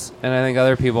curious, and I think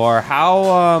other people are.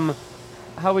 How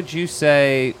would you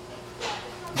say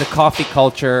the coffee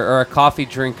culture or a coffee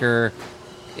drinker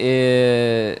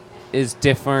is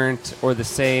different or the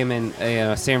same in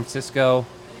a San Francisco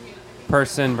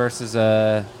person versus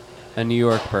a New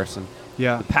York person?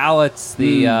 Yeah. The palates,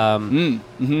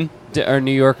 are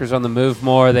New Yorkers on the move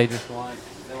more? They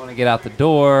want to get out the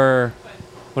door.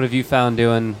 What have you found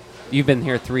doing? You've been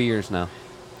here 3 years now.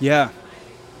 Yeah.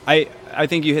 I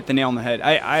think you hit the nail on the head.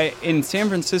 I in San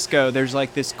Francisco, there's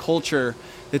like this culture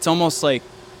that's almost like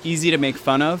easy to make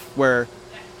fun of, where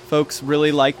folks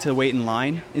really like to wait in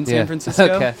line in San Francisco.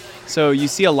 Okay. So you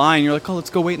see a line, you're like, let's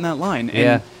go wait in that line.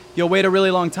 And you'll wait a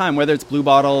really long time, whether it's Blue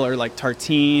Bottle or like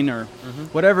Tartine or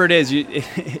whatever it is.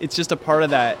 It's just a part of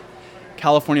that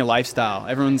California lifestyle.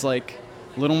 Everyone's like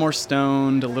a little more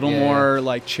stoned, a little more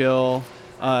like chill.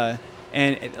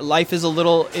 And life is a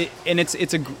little,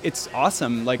 it's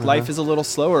awesome. Like life is a little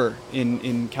slower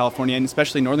in California, and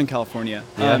especially Northern California.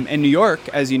 Yeah. And New York,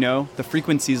 as you know, the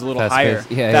frequency is a little higher.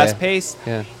 Fast paced.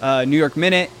 New York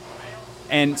Minute.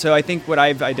 And so I think what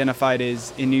I've identified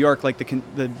is in New York, like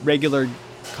the regular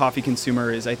coffee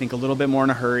consumer is, I think, a little bit more in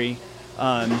a hurry.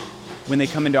 When they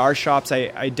come into our shops,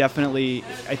 I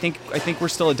think we're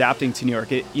still adapting to New York.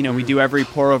 We do every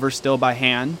pour over still by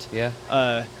hand.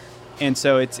 Yeah. And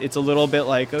so it's a little bit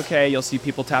like, okay, you'll see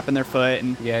people tapping their foot,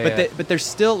 but there's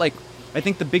still like, I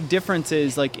think the big difference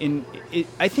is like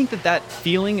I think that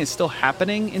feeling is still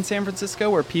happening in San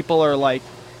Francisco, where people are like,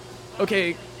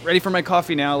 okay, ready for my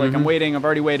coffee now. Like I'm waiting, I've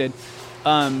already waited.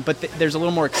 But there's a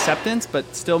little more acceptance,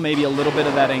 but still maybe a little bit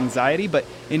of that anxiety. But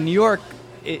in New York,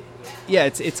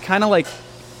 it's kind of like,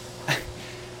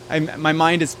 my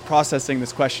mind is processing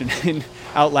this question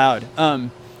out loud.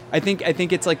 I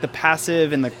think it's like the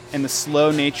passive and the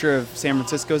slow nature of San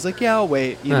Francisco is like, yeah, I'll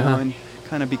wait, you know, and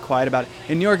kind of be quiet about it.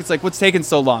 In New York, it's like, what's taking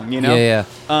so long, you know? Yeah.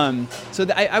 So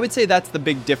I would say that's the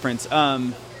big difference.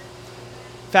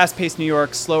 Fast-paced New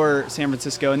York, slower San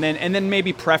Francisco, and then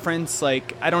maybe preference.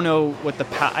 Like, I don't know what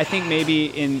I think maybe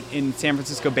in San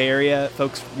Francisco Bay Area,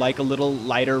 folks like a little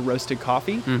lighter roasted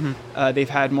coffee. They've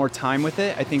had more time with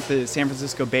it. I think the San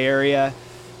Francisco Bay Area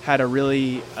had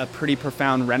a pretty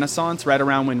profound renaissance right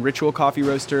around when Ritual Coffee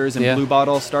Roasters and Blue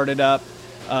Bottle started up.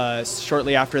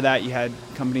 Shortly after that, you had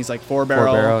companies like Four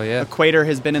Barrel. Equator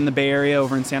has been in the Bay Area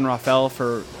over in San Rafael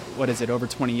for, over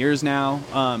 20 years now.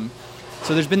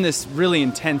 So there's been this really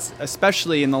intense,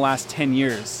 especially in the last 10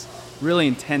 years, really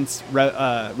intense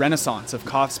renaissance of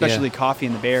coffee, especially coffee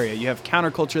in the Bay Area. You have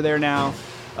counterculture there now,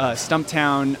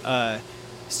 Stumptown,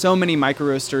 so many micro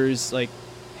roasters, like,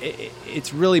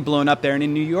 it's really blown up there. And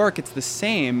in New York, it's the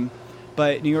same,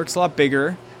 but New York's a lot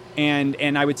bigger.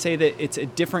 And I would say that it's a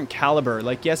different caliber.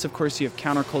 Like, yes, of course, you have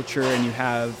counterculture and you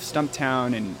have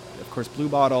Stumptown and, of course, Blue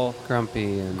Bottle.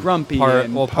 Grumpy and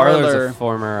Parlor.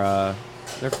 Parlor's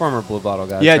they're former Blue Bottle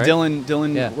guys, yeah, right?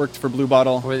 Dylan worked for Blue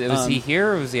Bottle. Was he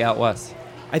here or was he out west?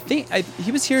 I think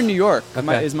he was here in New York,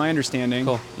 is my understanding.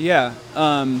 Cool. Yeah.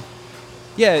 And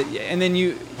then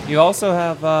you also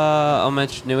have, I'll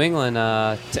mention New England,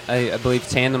 I believe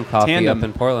Tandem Coffee up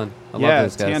in Portland. I love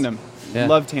those guys. Tandem. Yeah.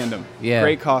 Love Tandem. Yeah.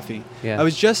 Great coffee. Yeah.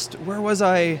 Where was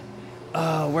I?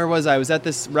 where was I? I was at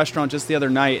this restaurant just the other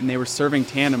night, and they were serving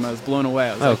tandem. I was blown away.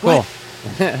 I was like, cool.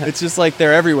 What? It's just like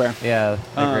they're everywhere. Yeah,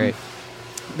 they're great.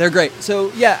 They're great.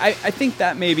 So yeah, I think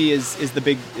that maybe is the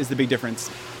big difference.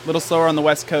 A little slower on the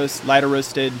West Coast, lighter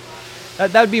roasted.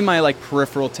 That would be my like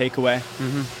peripheral takeaway.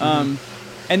 Mm-hmm.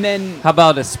 And then how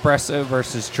about espresso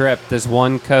versus drip? Does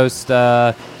one coast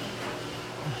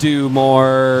do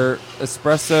more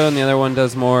espresso, and the other one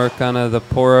does more kind of the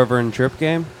pour over and drip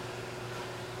game?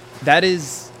 That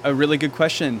is a really good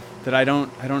question that I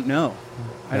don't know.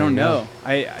 I don't know.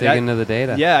 Dig into the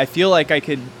data. Yeah, I feel like I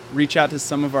could reach out to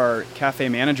some of our cafe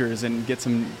managers and get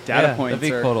some data points.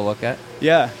 That'd be cool to look at.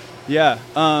 Yeah.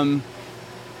 Absolutely.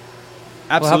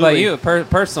 Well, how about you?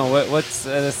 Personal. What's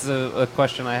this is a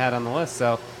question I had on the list.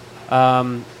 So,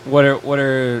 what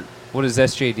is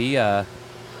SJD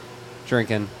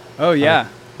drinking? Oh yeah.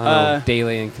 On a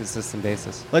daily and consistent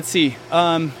basis. Let's see.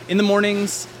 In the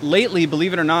mornings lately,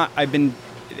 believe it or not, I've been,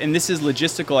 and this is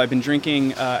logistical, I've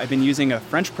been using a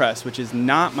French press, which is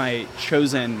not my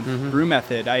chosen brew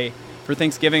method. For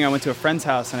Thanksgiving, I went to a friend's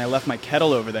house and I left my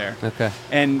kettle over there. Okay.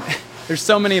 And there's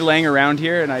so many laying around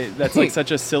here, and that's like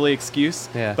such a silly excuse.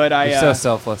 Yeah. But you're so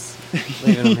selfless,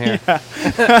 leaving them here.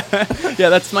 Yeah,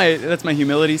 that's my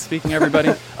humility speaking,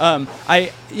 everybody.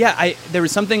 There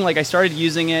was something like I started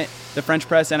using it, the French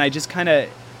press, and I just kind of,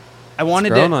 I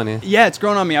wanted it's grown on you. Yeah, it's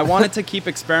grown on me. I wanted to keep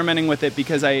experimenting with it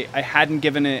because I hadn't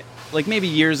given it, like maybe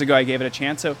years ago I gave it a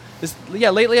chance. So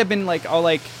lately I've been like, I'll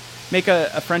like make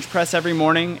a French press every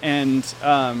morning and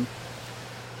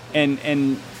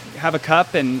have a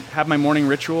cup and have my morning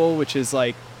ritual, which is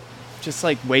like just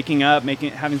like waking up,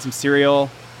 having some cereal.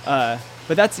 But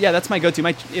that's my go-to.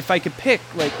 If I could pick,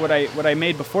 like what I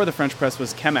made before the French press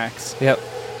was Chemex. Yep.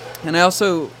 And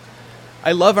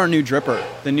I love our new dripper.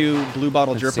 The new blue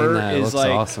bottle dripper is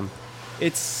like awesome.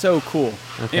 It's so cool.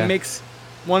 Okay. It makes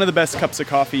one of the best cups of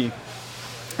coffee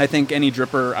I think any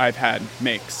dripper I've had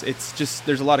makes. It's just,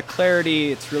 there's a lot of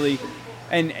clarity. It's really,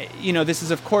 and this is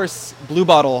of course blue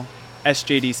bottle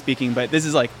SJD speaking, but this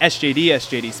is like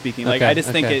SJD speaking. Like I just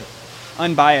think it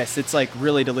unbiased. It's like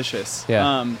really delicious.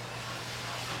 Yeah.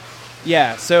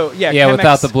 So Chemex,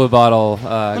 without the blue bottle.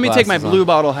 Let me take my blue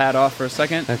bottle hat off for a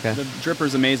second. Okay. The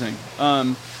dripper's amazing.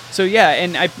 And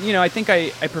I think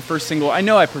I prefer single. I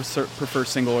know I prefer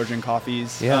single origin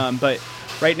coffees. Yeah. But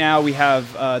right now we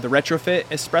have the Retrofit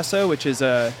Espresso, which is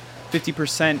a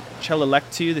 50%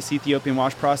 Chelelektu, this Ethiopian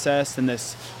wash process, and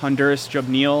this Honduras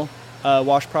Jobnil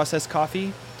wash process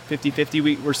coffee,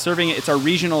 50-50. We're serving it. It's our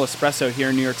regional espresso here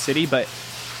in New York City, but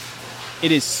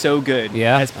it is so good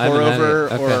as pour over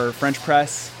or French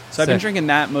press. So I've been drinking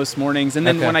that most mornings. And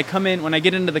then when I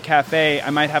get into the cafe, I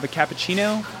might have a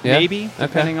cappuccino, maybe,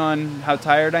 depending on how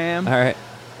tired I am. All right.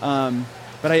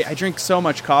 But I drink so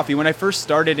much coffee. When I first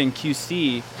started in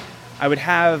QC,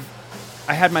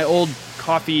 I had my old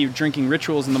coffee drinking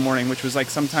rituals in the morning, which was like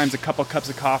sometimes a couple cups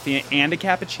of coffee and a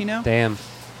cappuccino. Damn.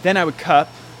 Then I would cup,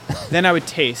 then I would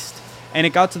taste. And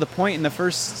it got to the point in the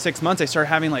first 6 months I started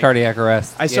having like cardiac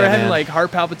arrest. I started having like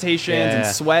heart palpitations and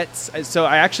sweats. So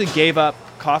I actually gave up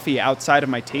coffee outside of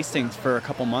my tastings for a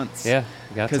couple months. Yeah,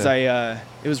 because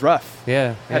it was rough.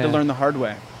 Yeah, I had to learn the hard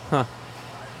way. Huh.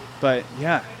 But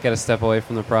yeah, got to step away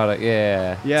from the product.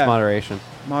 Yeah. It's moderation.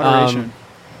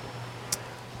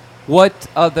 What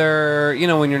other,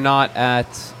 when you're not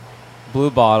at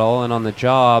Blue Bottle and on the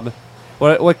job,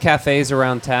 what cafes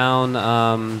around town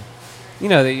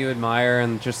that you admire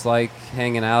and just like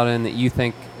hanging out in that you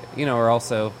think, are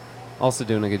also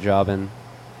doing a good job in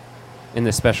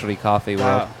the specialty coffee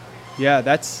world? Yeah,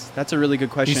 that's a really good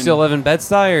question. You still live in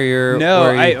Bed-Stuy, or you're... No,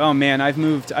 I've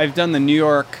moved. I've done the New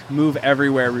York move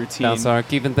everywhere routine.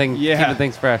 Keeping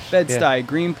things fresh. Bed-Stuy,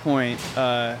 Greenpoint,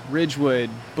 Ridgewood,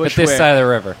 Bushwick. At this side of the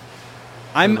river.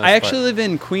 I actually live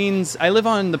in Queens. I live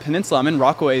on the peninsula. I'm in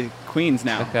Rockaway, Queens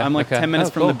now. Okay, I'm like 10 minutes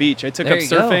from the beach. I took up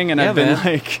surfing, and I've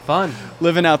been fun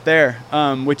living out there.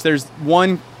 Which there's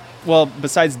one, well,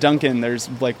 besides Dunkin', there's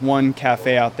like one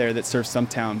cafe out there that serves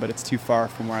Stumptown, but it's too far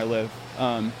from where I live.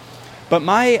 But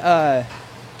my,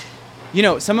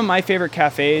 some of my favorite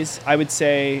cafes, I would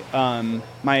say, I'm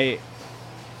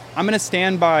going to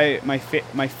stand by my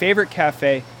favorite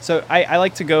cafe. So I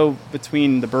like to go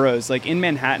between the boroughs. Like in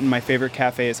Manhattan, my favorite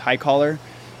cafe is High Collar,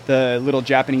 the little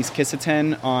Japanese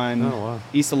Kissaten on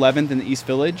East 11th in the East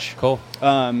Village. Cool.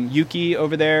 Yuki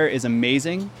over there is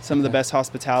amazing. Some of the best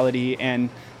hospitality and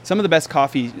some of the best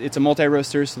coffee. It's a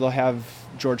multi-roaster, so they'll have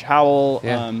George Howell.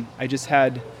 Yeah. I just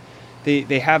had...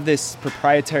 They have this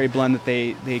proprietary blend that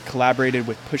they collaborated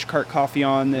with Pushcart Coffee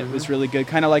on that was really good.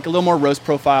 Kind of like a little more roast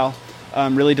profile.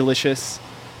 Really delicious.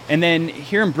 And then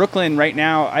here in Brooklyn right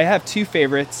now, I have two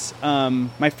favorites.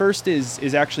 My first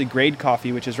is actually Grade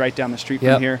Coffee, which is right down the street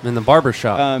from here. In the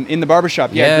barbershop. In the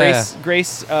barbershop, yeah.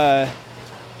 Grace,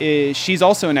 she's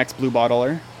also an ex-Blue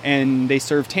Bottler, and they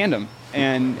serve Tandem.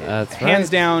 And hands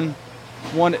down,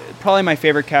 probably my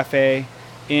favorite cafe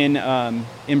in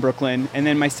Brooklyn. And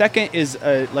then my second is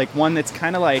like one that's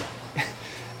kind of like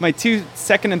my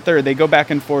second and third. They go back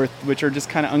and forth, which are just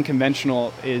kind of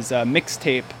unconventional. Is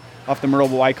Mixtape off the Myrtle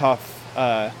Wyckoff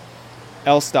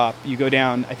L stop. You go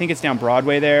down. I think it's down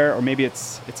Broadway there, or maybe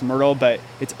it's Myrtle, but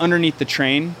it's underneath the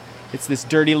train. It's this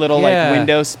dirty little like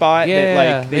window spot.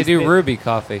 Yeah, they do Ruby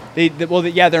coffee.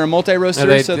 They're a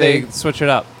multi-roaster, so they switch it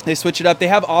up. They switch it up. They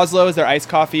have Oslo as their iced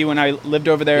coffee. When I lived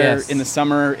over there in the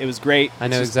summer, it was great. I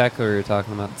know exactly what you're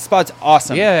talking about. The spot's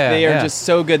awesome. They are yeah. just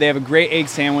so good. They have a great egg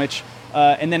sandwich.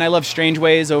 And then I love Strange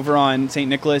Ways over on St.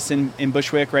 Nicholas in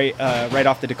Bushwick, right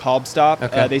off the DeKalb stop.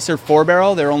 Okay. They serve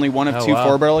 4-barrel. They're only one of two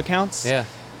 4-barrel accounts. Yeah.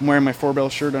 I'm wearing my 4-barrel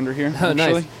shirt under here. Oh,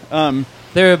 actually. Nice.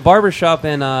 Their barbershop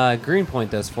in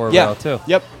Greenpoint does 4-barrel too.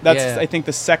 Yep. That's I think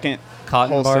the second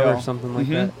Cotton wholesale. Bar or something like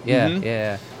that.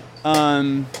 Yeah.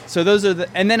 So those are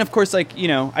and then of course, like,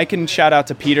 I can shout out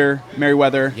to Peter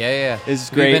Merriweather. Yeah. Is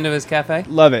great. Have you been to his cafe?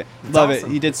 Love it. Love it.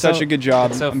 He did such a good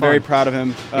job. So I'm very proud of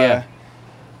him.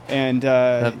 And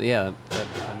that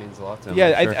means a lot to him.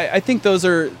 Yeah, sure. I think those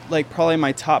are like probably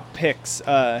my top picks.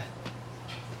 That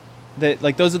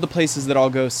like those are the places that I'll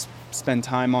go spend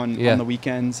time on the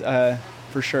weekends.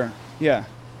 For sure. Yeah.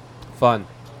 Fun.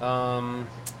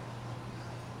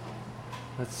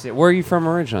 Let's see. Where are you from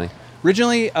originally?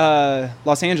 Originally,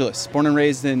 Los Angeles. Born and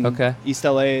raised in East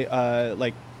LA,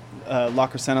 La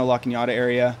Crescenta, La Cañada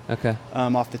area. Okay.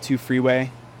 Off the 2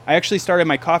 freeway. I actually started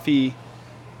my coffee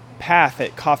path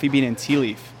at Coffee Bean and Tea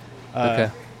Leaf.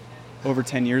 Over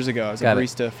 10 years ago. I was a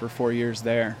barista for 4 years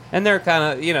there. And they're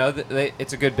kind of,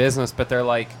 it's a good business, but they're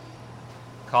like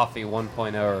coffee 1.0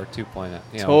 or 2.0.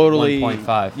 Totally.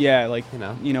 1.5. Yeah, like,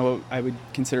 I would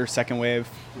consider second wave.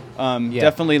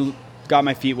 Definitely got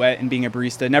my feet wet in being a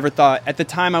barista. Never thought, at the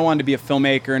time I wanted to be a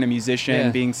filmmaker and a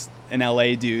musician, being an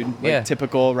LA dude,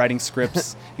 typical, writing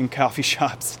scripts in coffee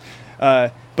shops.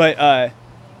 It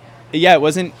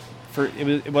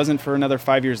wasn't for another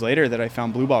 5 years later that I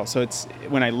found Blue Ball. So it's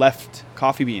when I left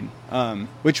Coffee Bean,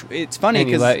 which it's funny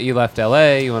because you left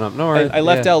LA, you went up north. I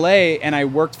left LA and I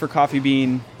worked for Coffee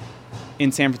Bean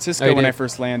in San Francisco when I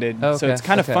first landed. So it's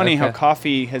kind of funny how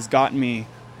coffee has gotten me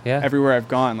everywhere I've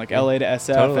gone, like LA to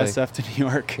SF, SF to New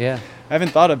York. Yeah, I haven't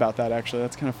thought about that actually.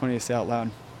 That's kind of funny to say out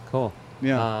loud. Cool.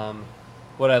 Yeah.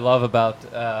 What I love about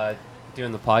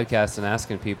doing the podcast and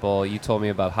asking people, you told me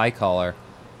about High Collar.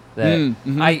 That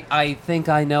I think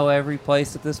I know every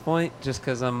place at this point, just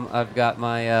because I've got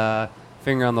my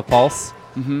finger on the pulse.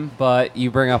 But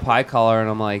you bring up High Collar, and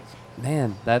I'm like,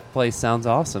 man, that place sounds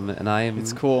awesome, and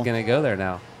it's gonna go there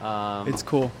now. It's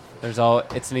cool.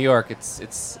 It's New York.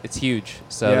 It's huge.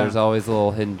 So there's always a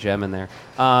little hidden gem in there.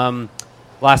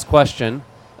 Last question.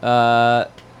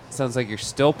 Sounds like you're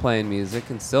still playing music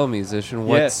and still a musician.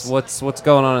 What's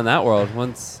going on in that world?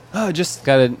 Just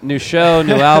got a new show,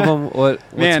 new album. What's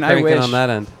cranking on that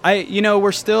end?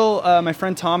 We're still my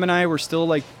friend Tom and I. We're still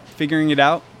like figuring it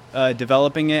out,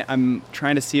 developing it. I'm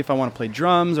trying to see if I want to play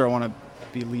drums or I want to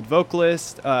be lead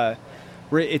vocalist.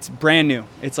 It's brand new.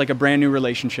 It's like a brand new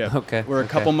relationship. Okay. We're a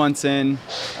couple months in.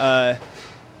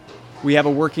 We have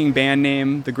a working band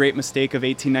name, The Great Mistake of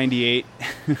 1898,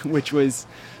 which was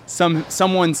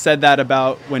someone said that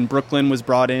about when Brooklyn was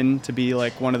brought in to be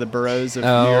like one of the boroughs of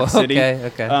New York City.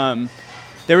 Okay.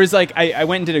 There was like I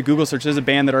went and did a Google search. There's a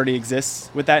band that already exists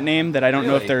with that name that I don't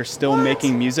know if they're still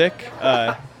making music,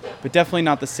 but definitely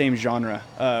not the same genre.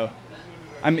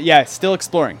 I'm still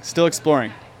exploring.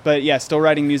 But yeah, still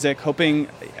writing music.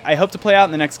 I hope to play out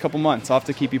in the next couple months. I'll have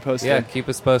to keep you posted. Yeah, keep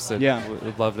us posted. Yeah,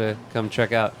 we'd love to come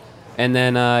check out. And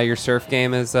then your surf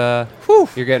game is you're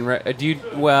getting ready. Do you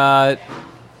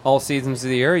all seasons of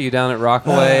the year? Are you down at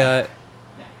Rockaway?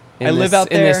 I live out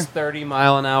there. In this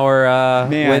 30-mile-an-hour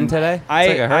wind today.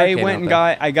 I went and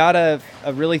got a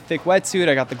really thick wetsuit.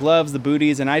 I got the gloves, the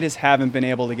booties, and I just haven't been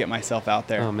able to get myself out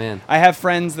there. Oh man! I have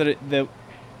friends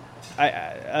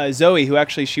Zoe, who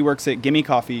actually she works at Gimme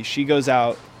Coffee. She goes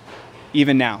out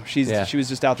even now. She was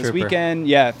just out this weekend.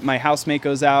 Yeah, my housemate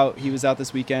goes out. He was out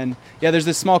this weekend. Yeah, there's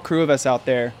this small crew of us out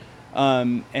there,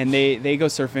 and they go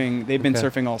surfing. They've been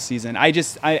surfing all season.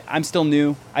 I'm still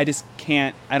new. I just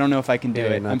can't. I don't know if I can do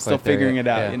it. I'm still figuring it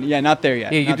out. Yeah. Not there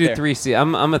yet. Yeah, you do 3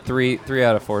 seasons. I'm a 3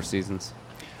 out of 4 seasons.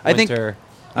 Winter,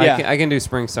 I can do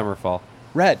spring, summer, fall.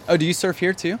 Red. Oh, do you surf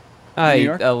here too? New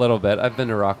York? A little bit. I've been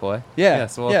to Rockaway. Yeah.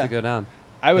 So we'll have to go down.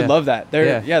 I would love that.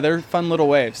 They're fun little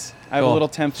waves. I have a little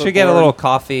 10-foot. Should get a little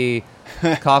coffee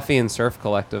and surf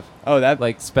collective. Oh, that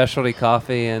like specialty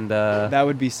coffee and. That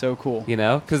would be so cool. You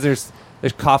know, because there's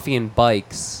coffee and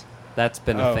bikes. That's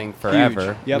been a thing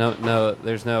forever. Huge. Yep. No,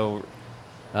 there's no.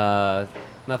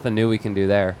 Nothing new we can do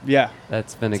there. Yeah,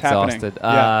 that's been it's exhausted.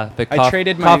 But I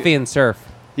traded coffee and surf.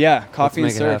 Yeah, coffee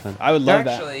and surf. I would love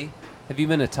that. Actually, have you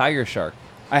been a Tiger Shark?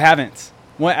 I haven't.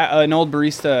 An old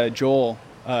barista, Joel,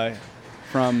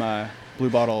 from Blue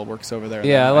Bottle, works over there.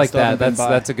 Yeah, I like that.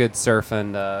 That's a good surf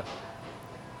and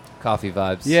coffee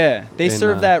vibes. Yeah, they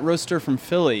serve that roaster from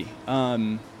Philly,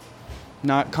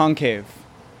 not Concave.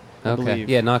 I believe.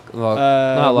 Yeah, not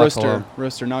La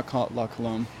roaster, not La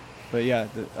Colombe, but yeah,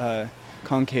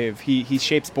 Concave. He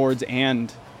shapes boards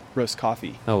and roasts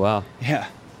coffee. Oh wow. Yeah.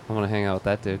 I want to hang out with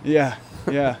that dude. Yeah,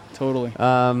 totally.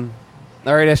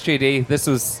 All right, SJD, this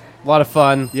was a lot of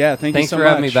fun. Yeah, thanks you so much. Thanks for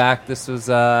having me back. This was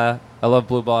I love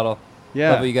Blue Bottle.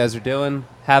 Yeah. Love what you guys are doing,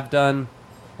 have done,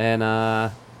 and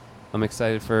I'm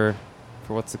excited for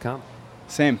what's to come.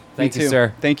 Same. Thank you,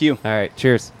 sir. Thank you. All right,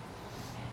 cheers.